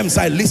 systems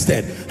I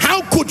listed.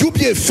 How could you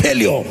be a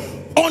failure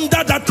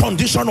under that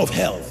condition of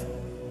health?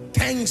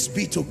 Thanks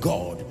be to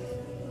God,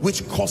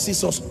 which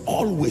causes us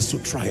always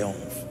to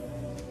triumph.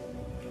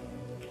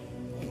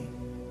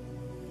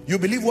 You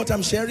believe what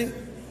I'm sharing?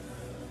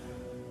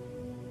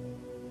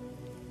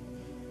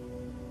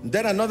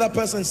 Then another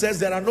person says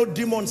there are no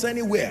demons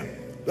anywhere.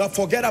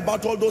 Forget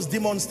about all those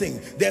demons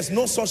things. There's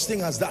no such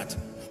thing as that.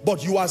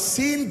 But you are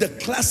seeing the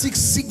classic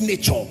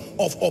signature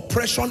of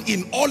oppression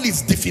in all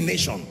its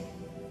definition.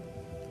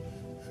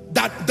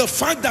 That the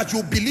fact that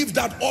you believe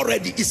that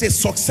already is a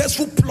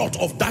successful plot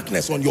of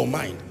darkness on your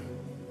mind.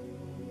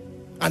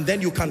 And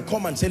then you can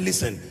come and say,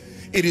 listen,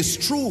 it is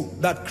true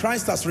that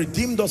Christ has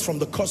redeemed us from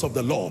the curse of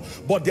the law,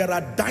 but there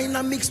are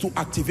dynamics to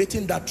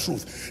activating that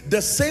truth.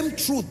 The same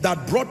truth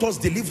that brought us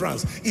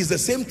deliverance is the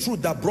same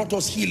truth that brought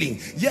us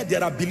healing. Yet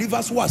there are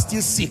believers who are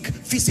still sick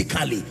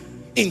physically,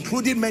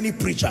 including many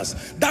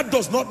preachers. That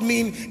does not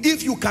mean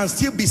if you can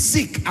still be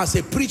sick as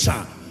a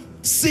preacher,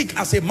 sick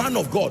as a man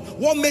of God,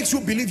 what makes you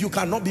believe you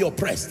cannot be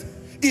oppressed?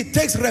 It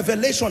takes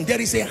revelation. There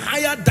is a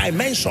higher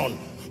dimension.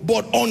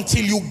 But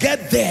until you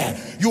get there,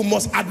 you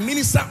must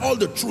administer all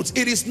the truths.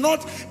 It is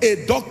not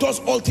a doctor's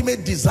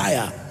ultimate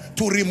desire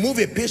to remove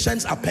a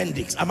patient's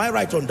appendix. Am I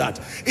right on that?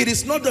 It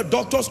is not the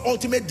doctor's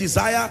ultimate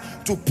desire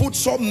to put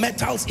some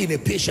metals in a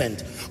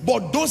patient.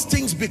 But those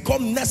things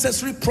become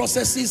necessary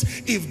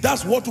processes if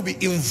that's what will be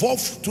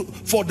involved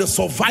for the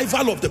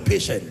survival of the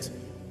patient.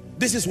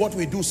 This is what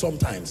we do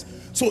sometimes.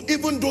 So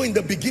even though in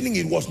the beginning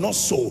it was not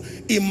so,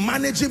 in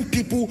managing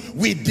people,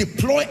 we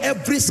deploy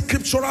every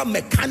scriptural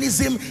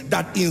mechanism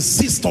that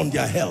insists on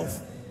their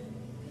health.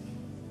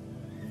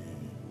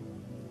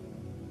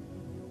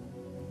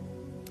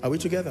 Are we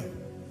together?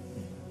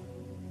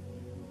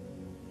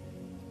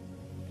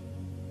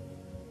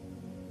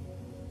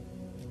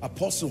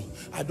 Apostle,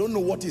 I don't know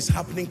what is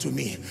happening to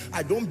me.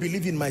 I don't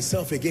believe in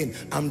myself again.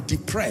 I'm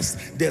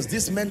depressed. There's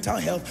this mental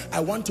health. I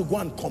want to go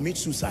and commit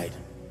suicide.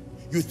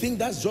 You think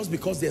that's just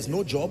because there's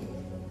no job?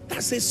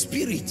 That's a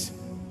spirit.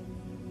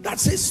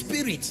 That's a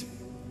spirit.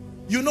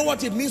 You know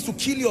what it means to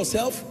kill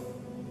yourself?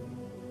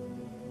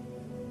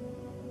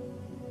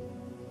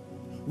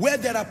 Where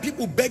there are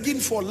people begging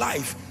for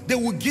life, they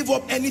will give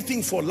up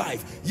anything for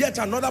life. Yet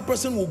another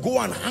person will go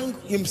and hang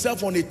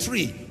himself on a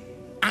tree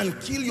and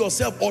kill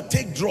yourself or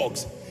take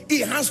drugs.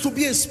 It has to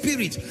be a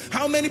spirit.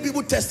 How many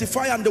people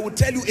testify and they will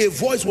tell you, a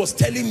voice was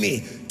telling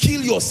me,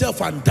 kill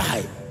yourself and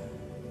die.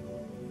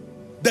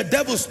 The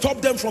devil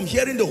stopped them from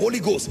hearing the Holy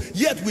Ghost.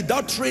 Yet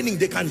without training,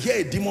 they can hear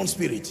a demon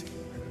spirit.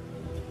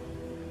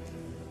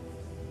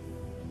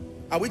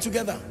 Are we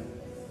together?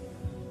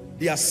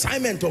 The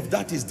assignment of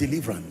that is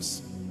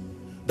deliverance.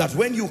 That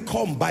when you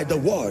come by the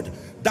word,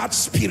 that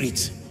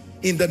spirit,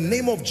 in the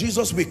name of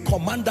Jesus, we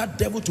command that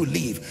devil to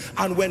leave.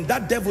 And when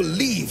that devil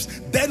leaves,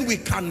 then we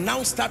can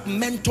now start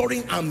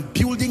mentoring and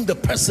building the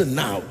person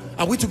now.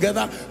 Are we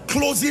together?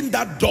 Closing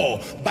that door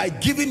by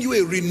giving you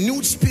a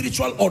renewed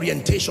spiritual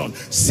orientation.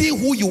 See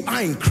who you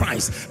are in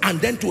Christ,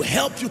 and then to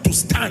help you to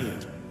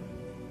stand.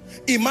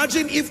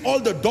 Imagine if all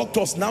the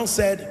doctors now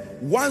said,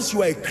 once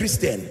you are a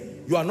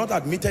Christian, you are not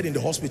admitted in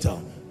the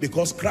hospital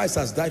because Christ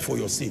has died for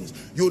your sins.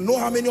 You know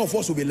how many of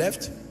us will be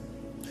left?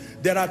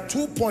 There are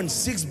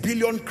 2.6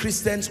 billion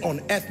Christians on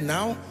earth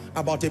now.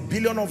 About 1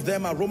 billion of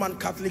them are Roman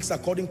Catholics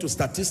according to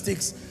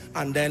statistics.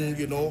 And then,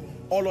 you know,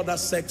 all other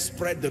sects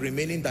spread the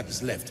remaining that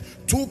is left.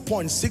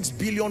 2.6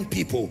 billion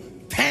people,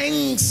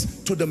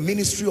 thanks to the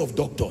ministry of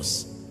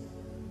doctors.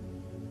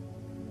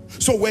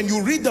 So when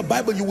you read the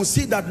Bible, you will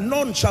see that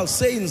none shall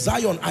say in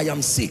Zion, I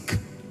am sick.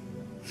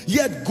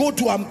 Yet go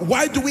to,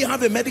 why do we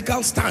have a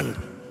medical stand?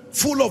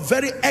 Full of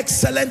very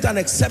excellent and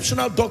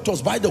exceptional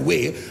doctors, by the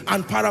way,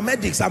 and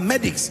paramedics and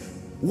medics.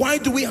 Why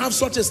do we have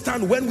such a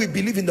stand when we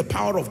believe in the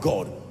power of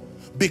God?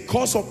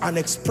 Because of an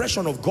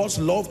expression of God's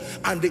love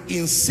and the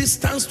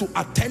insistence to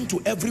attend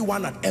to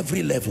everyone at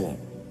every level.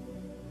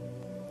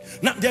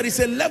 Now, there is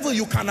a level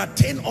you can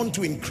attain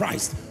onto in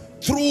Christ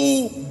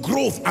through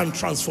growth and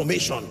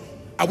transformation.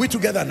 Are we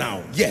together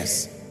now?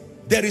 Yes.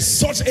 There is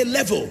such a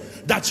level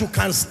that you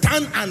can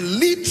stand and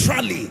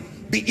literally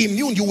be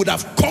immune. You would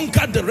have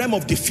conquered the realm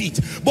of defeat.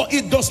 But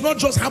it does not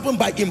just happen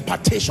by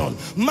impartation.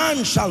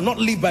 Man shall not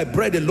live by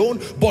bread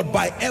alone, but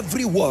by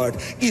every word.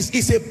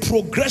 Is a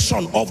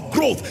progression of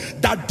growth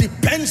that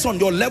depends on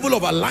your level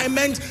of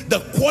alignment,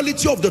 the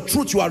quality of the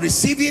truth you are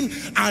receiving,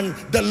 and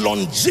the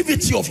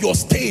longevity of your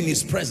stay in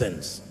his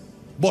presence.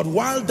 But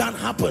while that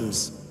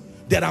happens,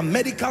 there are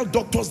medical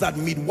doctors that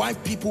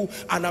midwife people,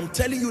 and I'm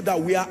telling you that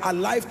we are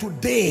alive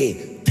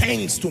today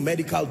thanks to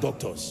medical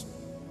doctors.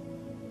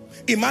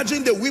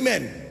 Imagine the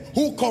women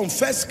who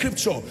confessed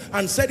scripture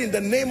and said, in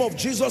the name of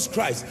Jesus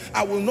Christ,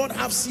 I will not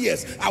have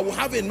CS, I will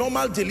have a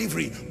normal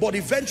delivery. But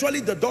eventually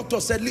the doctor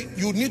said,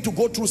 you need to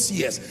go through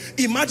CS.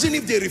 Imagine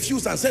if they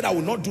refused and said, I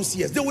will not do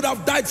CS. They would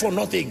have died for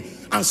nothing.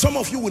 And some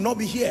of you will not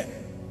be here.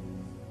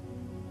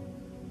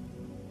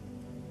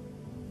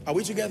 Are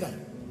we together?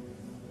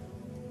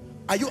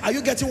 Are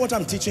you getting what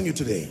I'm teaching you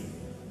today?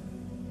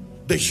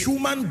 The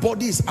human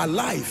body is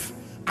alive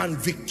and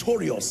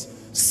victorious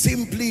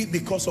simply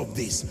because of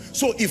this.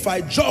 So if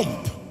I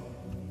jump,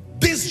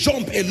 this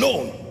jump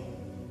alone,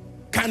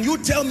 can you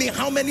tell me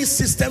how many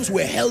systems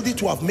were healthy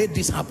to have made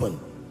this happen?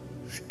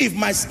 If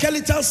my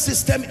skeletal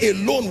system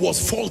alone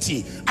was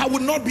faulty, I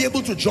would not be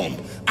able to jump,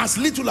 as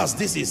little as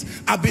this is.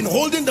 I've been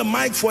holding the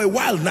mic for a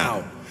while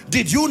now.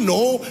 Did you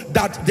know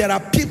that there are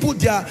people,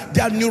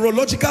 their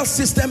neurological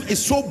system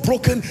is so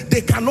broken,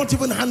 they cannot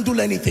even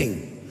handle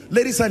anything?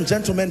 Ladies and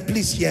gentlemen,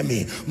 please hear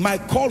me. My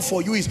call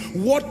for you is,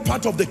 what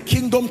part of the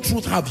kingdom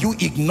truth have you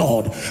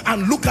ignored?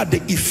 And look at the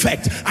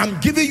effect. I'm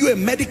giving you a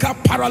medical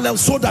parallel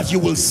so that you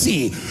will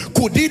see.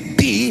 Could it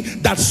be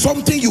that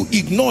something you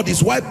ignored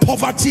is why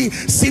poverty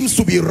seems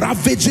to be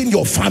ravaging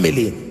your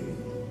family?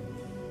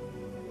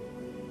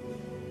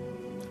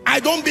 I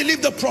don't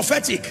believe the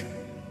prophetic.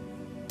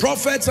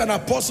 Prophets and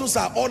apostles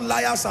are all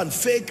liars and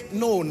fake.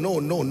 No.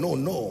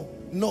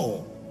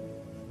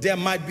 There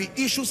might be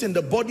issues in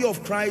the body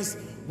of Christ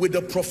with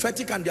the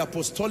prophetic and the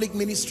apostolic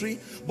ministry,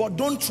 but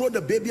don't throw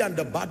the baby and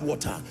the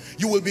bathwater.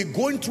 You will be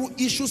going through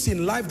issues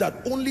in life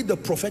that only the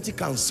prophetic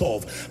can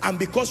solve, and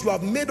because you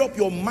have made up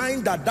your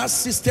mind that that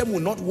system will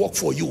not work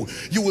for you,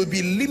 you will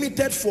be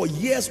limited for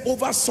years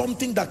over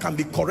something that can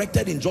be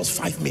corrected in just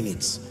 5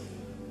 minutes.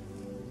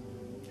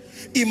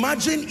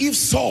 Imagine if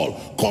Saul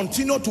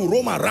continued to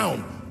roam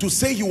around to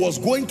say he was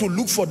going to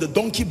look for the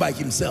donkey by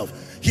himself.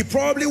 He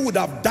probably would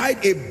have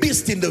died. A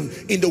beast in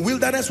the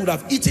wilderness would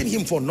have eaten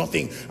him for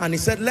nothing. And he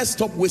said, let's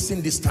stop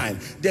wasting this time.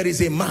 There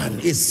is a man,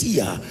 a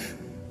seer,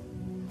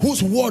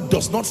 whose word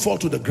does not fall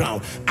to the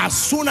ground. As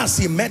soon as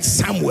he met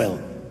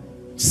Samuel,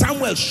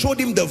 Samuel showed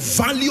him the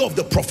value of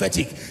the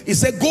prophetic. He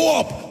said, go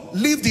up,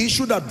 leave the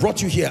issue that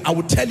brought you here. I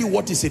will tell you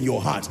what is in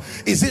your heart.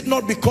 Is it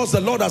not because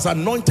the Lord has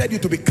anointed you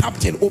to be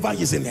captain over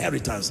his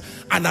inheritance?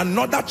 And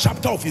another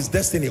chapter of his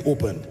destiny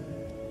opened.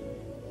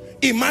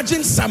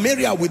 Imagine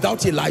Samaria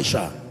without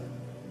Elisha.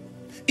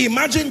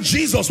 Imagine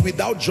Jesus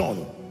without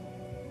John.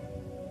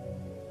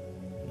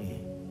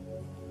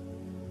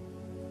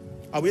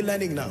 Are we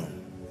learning now?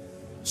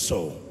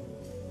 So,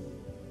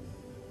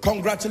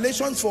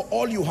 congratulations for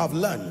all you have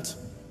learned.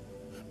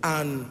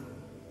 And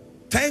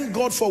thank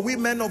God for we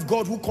men of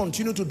God who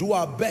continue to do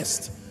our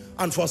best.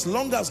 And for as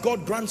long as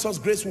God grants us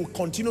grace, we'll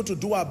continue to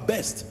do our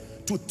best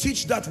to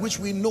teach that which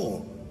we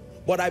know.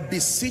 But I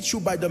beseech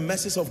you by the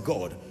mercies of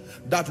God,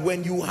 that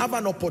when you have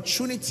an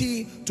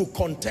opportunity to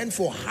contend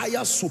for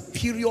higher,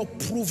 superior,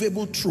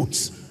 provable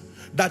truths,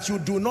 that you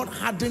do not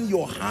harden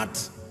your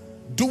heart,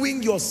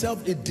 doing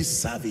yourself a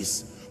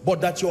disservice,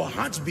 but that your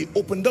heart be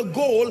open. The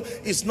goal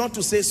is not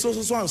to say so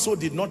and so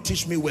did not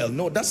teach me well.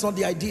 No, that's not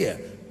the idea.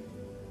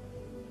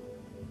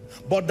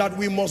 But that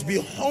we must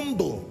be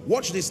humble.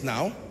 Watch this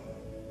now.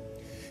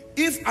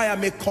 If I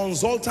am a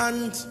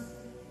consultant,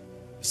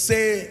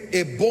 say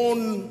a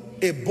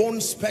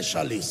bone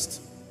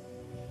specialist,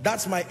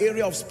 that's my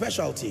area of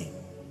specialty.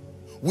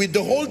 With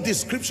the whole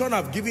description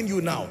I've given you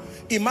now,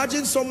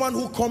 imagine someone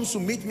who comes to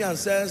meet me and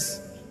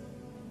says,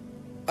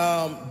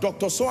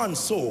 Dr.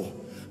 So-and-so,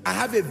 I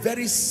have a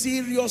very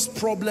serious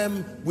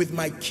problem with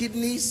my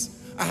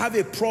kidneys. I have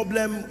a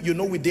problem, you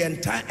know, with the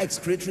entire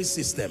excretory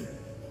system.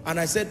 And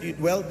I said,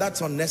 well,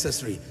 that's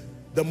unnecessary.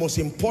 The most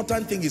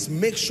important thing is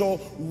make sure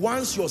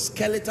once your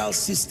skeletal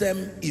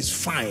system is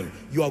fine,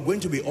 you are going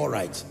to be all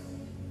right.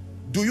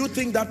 Do you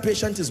think that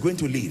patient is going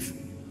to live?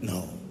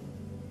 No.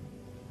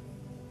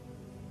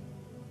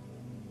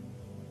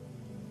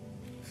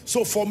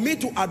 So for me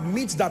to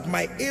admit that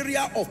my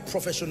area of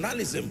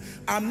professionalism,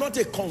 I'm not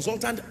a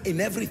consultant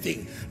in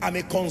everything. I'm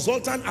a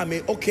consultant, I'm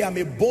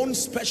a bone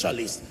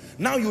specialist.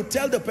 Now you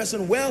tell the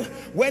person, well,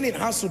 when it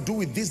has to do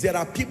with this, there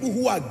are people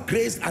who are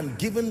graced and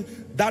given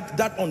that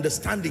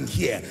understanding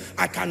here.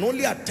 I can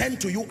only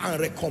attend to you and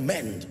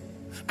recommend.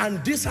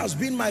 And this has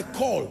been my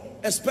call,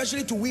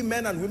 especially to we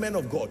men and women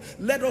of God.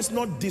 Let us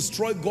not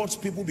destroy God's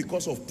people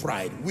because of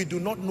pride. We do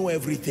not know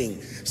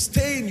everything.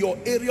 Stay in your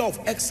area of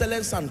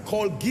excellence and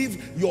call.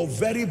 Give your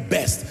very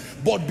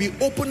best, but be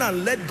open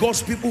and let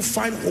God's people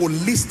find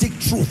holistic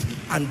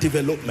truth and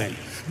development.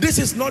 This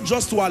is not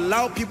just to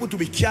allow people to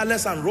be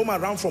careless and roam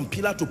around from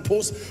pillar to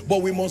post,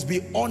 but we must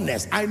be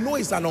honest. I know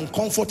it's an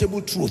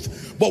uncomfortable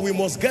truth, but we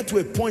must get to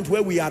a point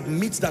where we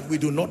admit that we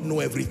do not know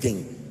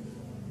everything.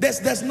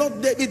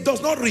 It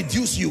does not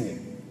reduce you.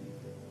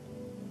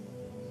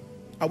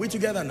 Are we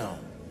together now?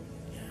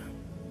 Yeah.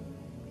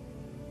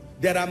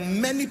 There are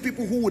many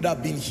people who would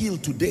have been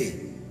healed today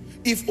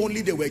if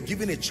only they were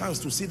given a chance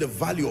to see the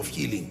value of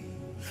healing.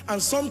 And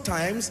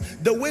sometimes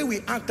the way we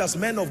act as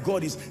men of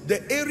God is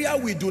the area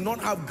we do not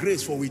have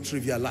grace for, we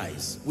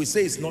trivialize. We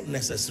say it's not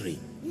necessary.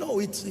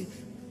 No,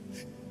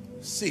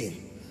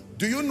 see,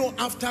 do you know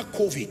after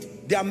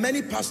COVID, there are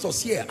many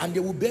pastors here and they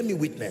will bear me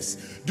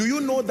witness. Do you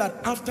know that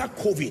after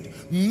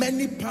COVID,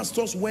 many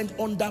pastors went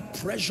under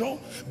pressure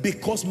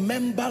because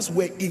members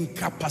were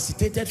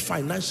incapacitated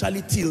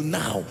financially till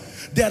now?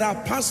 There are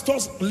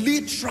pastors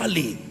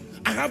literally,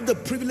 I have the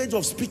privilege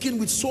of speaking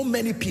with so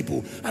many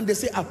people and they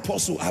say,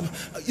 Apostle,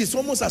 it's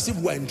almost as if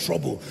we're in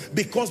trouble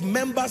because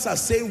members are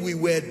saying we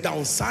were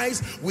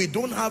downsized, we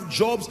don't have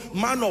jobs.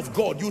 Man of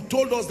God, you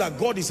told us that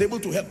God is able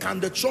to help. Can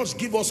the church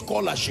give us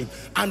scholarship?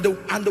 And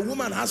the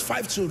woman has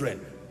 5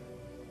 children.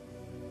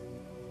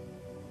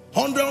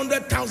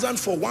 100,000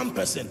 for one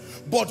person.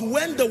 But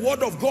when the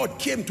word of God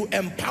came to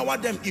empower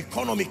them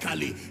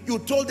economically, you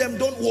told them,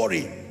 don't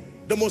worry.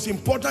 The most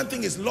important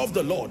thing is love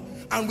the Lord.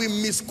 And we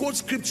misquote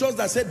scriptures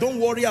that say, don't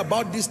worry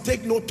about this,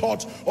 take no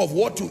thought of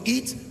what to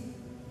eat,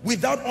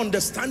 without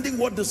understanding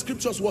what the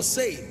scriptures were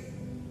saying.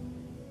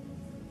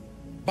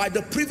 By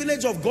the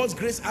privilege of God's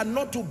grace, and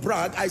not to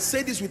brag, I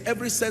say this with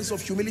every sense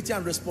of humility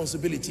and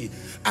responsibility.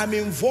 I'm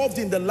involved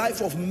in the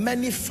life of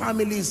many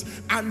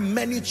families and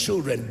many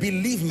children.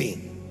 Believe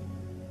me,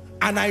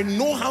 And I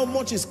know how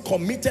much is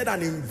committed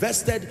and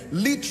invested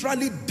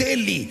literally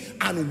daily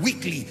and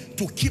weekly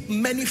to keep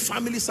many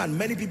families and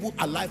many people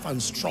alive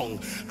and strong.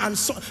 And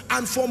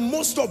for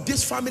most of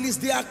these families,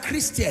 they are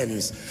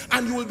Christians.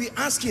 And you will be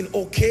asking,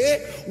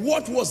 okay,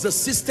 what was the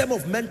system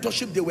of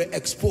mentorship they were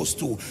exposed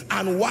to?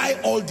 And why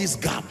all these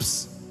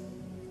gaps?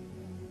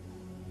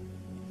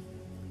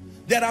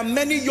 There are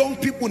many young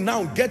people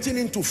now getting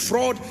into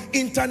fraud,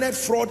 internet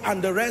fraud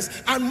and the rest,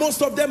 and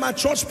most of them are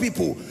church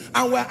people.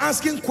 And we're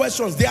asking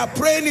questions. They are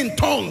praying in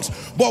tongues,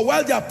 but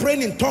while they are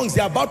praying in tongues,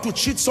 they are about to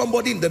cheat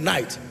somebody in the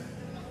night.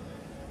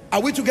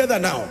 Are we together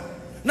now?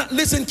 Now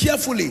listen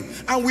carefully.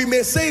 And we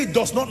may say it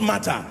does not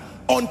matter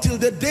until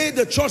the day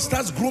the church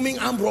starts grooming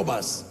armed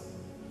robbers.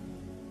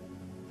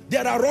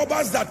 There are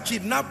robbers that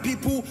kidnap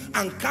people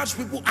and catch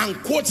people and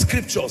quote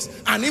scriptures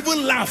and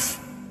even laugh.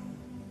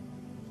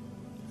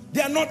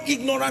 They are not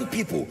ignorant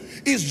people.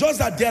 It's just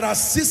that there are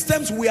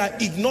systems we are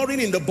ignoring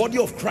in the body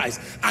of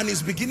Christ, and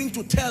it's beginning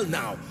to tell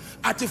now.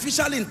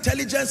 Artificial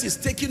intelligence is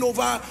taking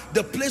over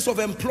the place of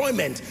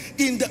employment.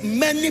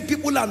 Many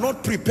people are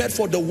not prepared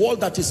for the world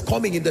that is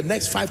coming in the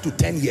next 5 to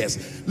 10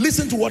 years.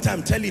 Listen to what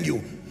I'm telling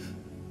you.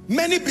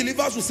 Many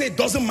believers will say it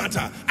doesn't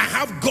matter. I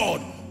have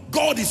God.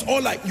 God is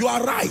all right. You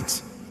are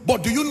right.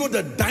 But do you know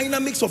the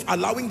dynamics of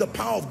allowing the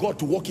power of God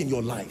to work in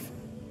your life?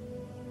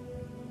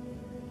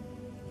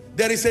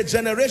 There is a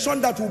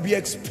generation that will be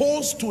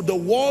exposed to the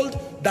world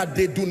that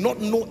they do not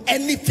know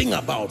anything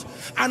about.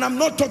 And I'm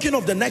not talking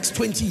of the next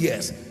 20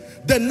 years.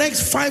 The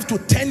next 5 to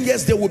 10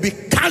 years, there will be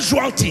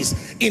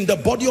casualties in the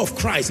body of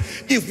Christ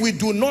if we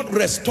do not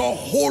restore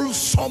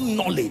wholesome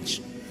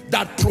knowledge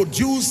that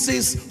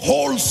produces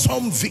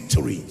wholesome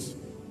victories.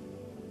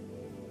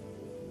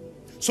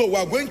 So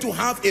we're going to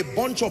have a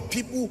bunch of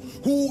people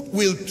who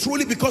will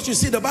truly, because you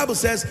see the Bible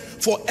says,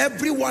 for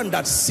everyone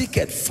that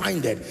seeketh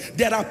findeth.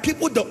 There are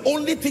people, the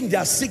only thing they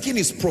are seeking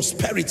is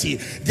prosperity.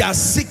 They are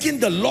seeking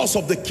the loss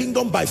of the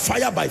kingdom by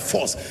fire, by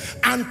force.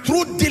 And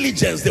through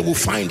diligence they will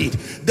find it.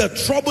 The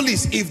trouble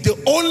is, if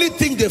the only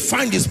thing they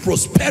find is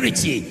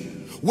prosperity,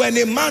 when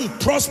a man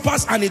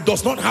prospers and he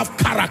does not have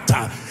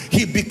character,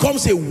 he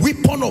becomes a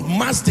weapon of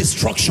mass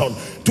destruction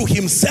to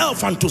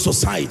himself and to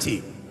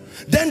society.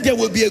 Then there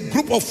will be a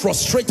group of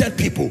frustrated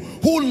people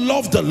who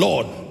love the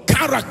Lord,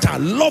 character,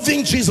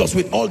 loving Jesus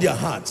with all their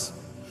hearts.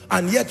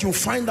 And yet you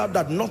find out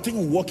that nothing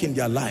will work in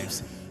their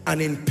lives.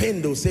 And in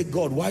pain they'll say,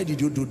 God, why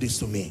did you do this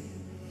to me?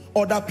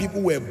 Other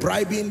people were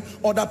bribing,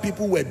 other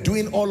people were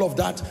doing all of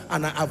that,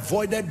 and I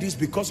avoided this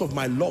because of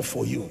my love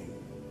for you.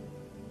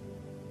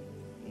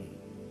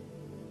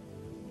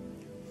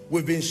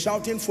 We've been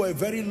shouting for a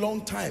very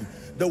long time,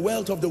 the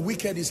wealth of the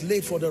wicked is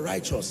laid for the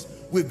righteous.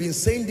 We've been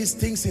saying these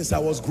things since I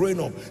was growing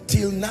up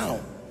till now.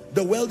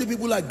 The wealthy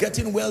people are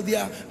getting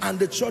wealthier and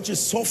the church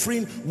is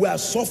suffering. We are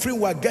suffering,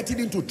 we are getting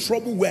into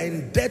trouble, we're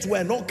in debt,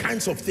 we're in all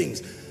kinds of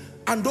things.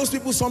 And those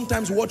people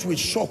sometimes watch with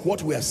shock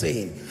what we are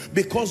saying,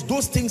 because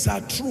those things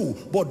are true,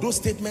 but those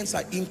statements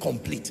are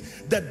incomplete.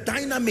 The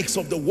dynamics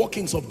of the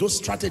workings of those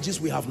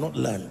strategies we have not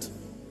learned.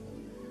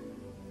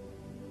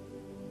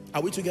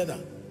 Are we together?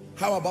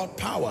 How about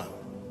power?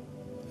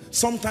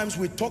 Sometimes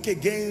we talk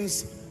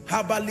against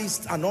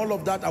herbalists and all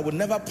of that. I would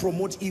never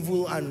promote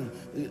evil and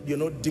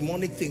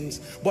demonic things,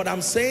 but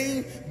I'm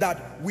saying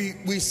that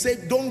we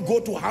say don't go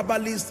to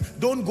herbalists,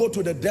 don't go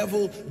to the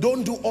devil,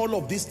 don't do all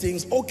of these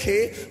things.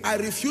 Okay, I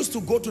refuse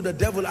to go to the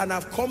devil and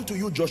I've come to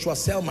you, Joshua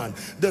Selman.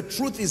 The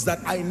truth is that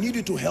I need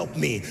you to help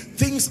me.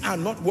 Things are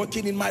not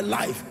working in my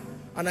life.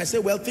 And I say,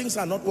 well, things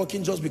are not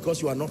working just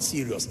because you are not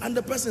serious. And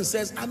the person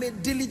says, I'm a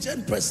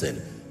diligent person.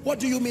 What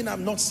do you mean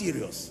I'm not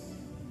serious?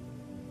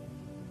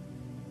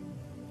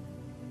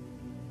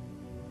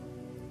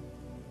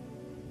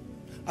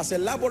 As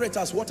elaborate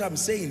what I'm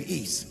saying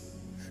is,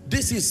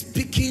 this is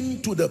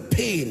speaking to the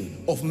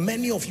pain of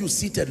many of you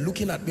seated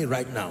looking at me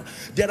right now.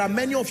 There are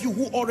many of you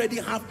who already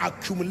have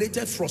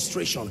accumulated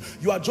frustration.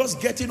 You are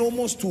just getting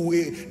almost to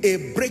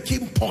a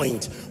breaking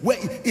point where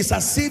it's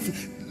as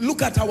if,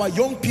 look at our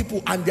young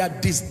people and their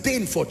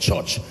disdain for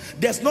church.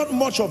 There's not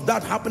much of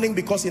that happening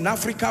because in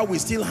Africa we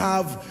still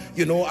have,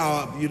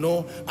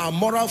 our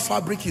moral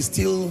fabric is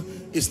still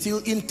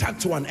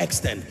intact to an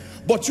extent.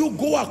 But you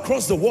go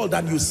across the world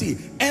and you see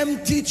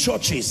empty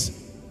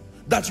churches,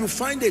 that you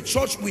find a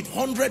church with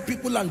 100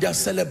 people and they're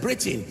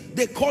celebrating.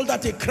 They call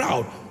that a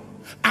crowd.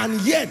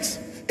 And yet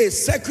a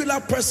secular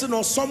person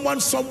or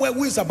someone somewhere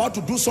who is about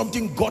to do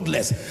something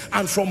godless,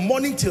 and from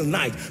morning till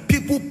night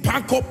people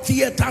pack up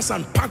theaters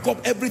and pack up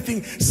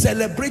everything,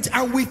 celebrate,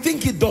 and we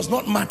think it does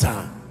not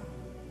matter.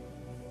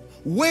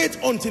 Wait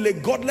until a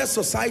godless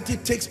society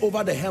takes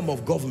over the helm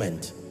of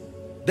government,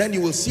 then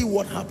you will see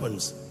what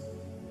happens.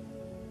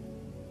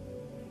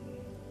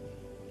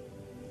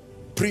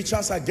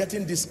 Preachers are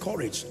getting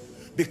discouraged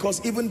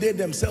because even they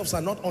themselves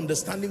are not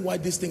understanding why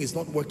this thing is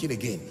not working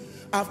again.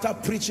 After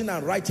preaching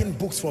and writing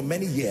books for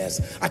many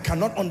years, I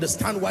cannot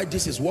understand why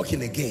this is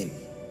working again.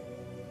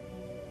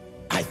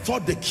 I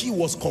thought the key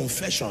was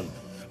confession.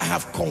 I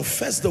have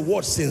confessed the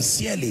word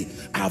sincerely.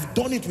 I have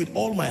done it with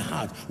all my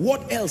heart.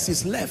 What else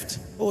is left?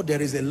 Oh,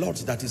 there is a lot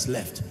that is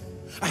left.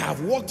 I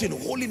have walked in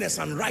holiness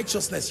and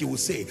righteousness, you will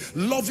say,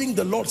 loving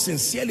the Lord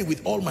sincerely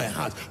with all my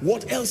heart.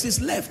 What else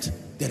is left?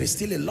 There is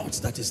still a lot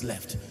that is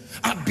left.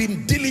 I've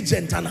been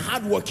diligent and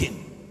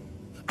hardworking.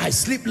 I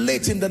sleep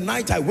late in the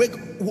night. I wake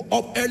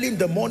up early in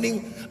the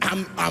morning.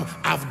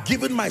 I've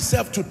given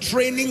myself to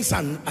trainings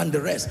and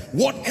the rest.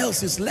 What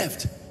else is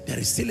left? There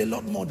is still a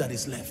lot more that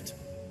is left.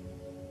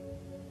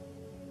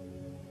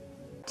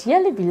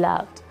 Dearly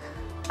beloved,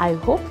 I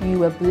hope you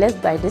were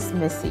blessed by this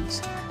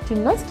message. Do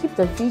not keep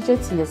the video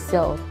to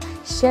yourself.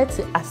 Share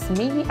to as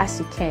many as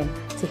you can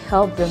to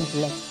help them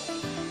bless.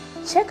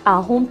 Check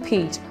our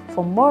homepage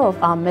for more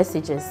of our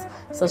messages.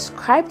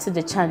 Subscribe to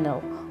the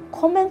channel,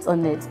 comment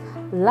on it,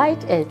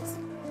 like it.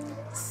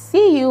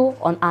 See you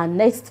on our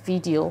next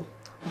video.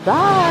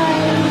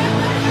 Bye.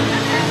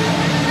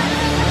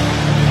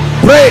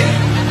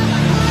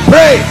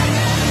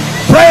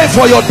 Pray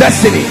for your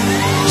destiny.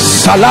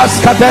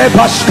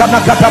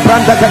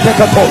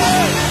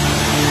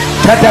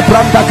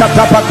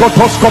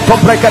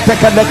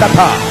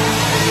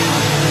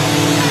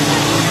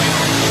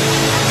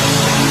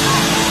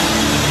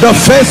 The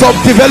phase of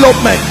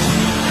development.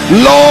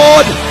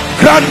 Lord,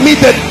 grant me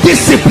the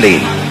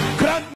discipline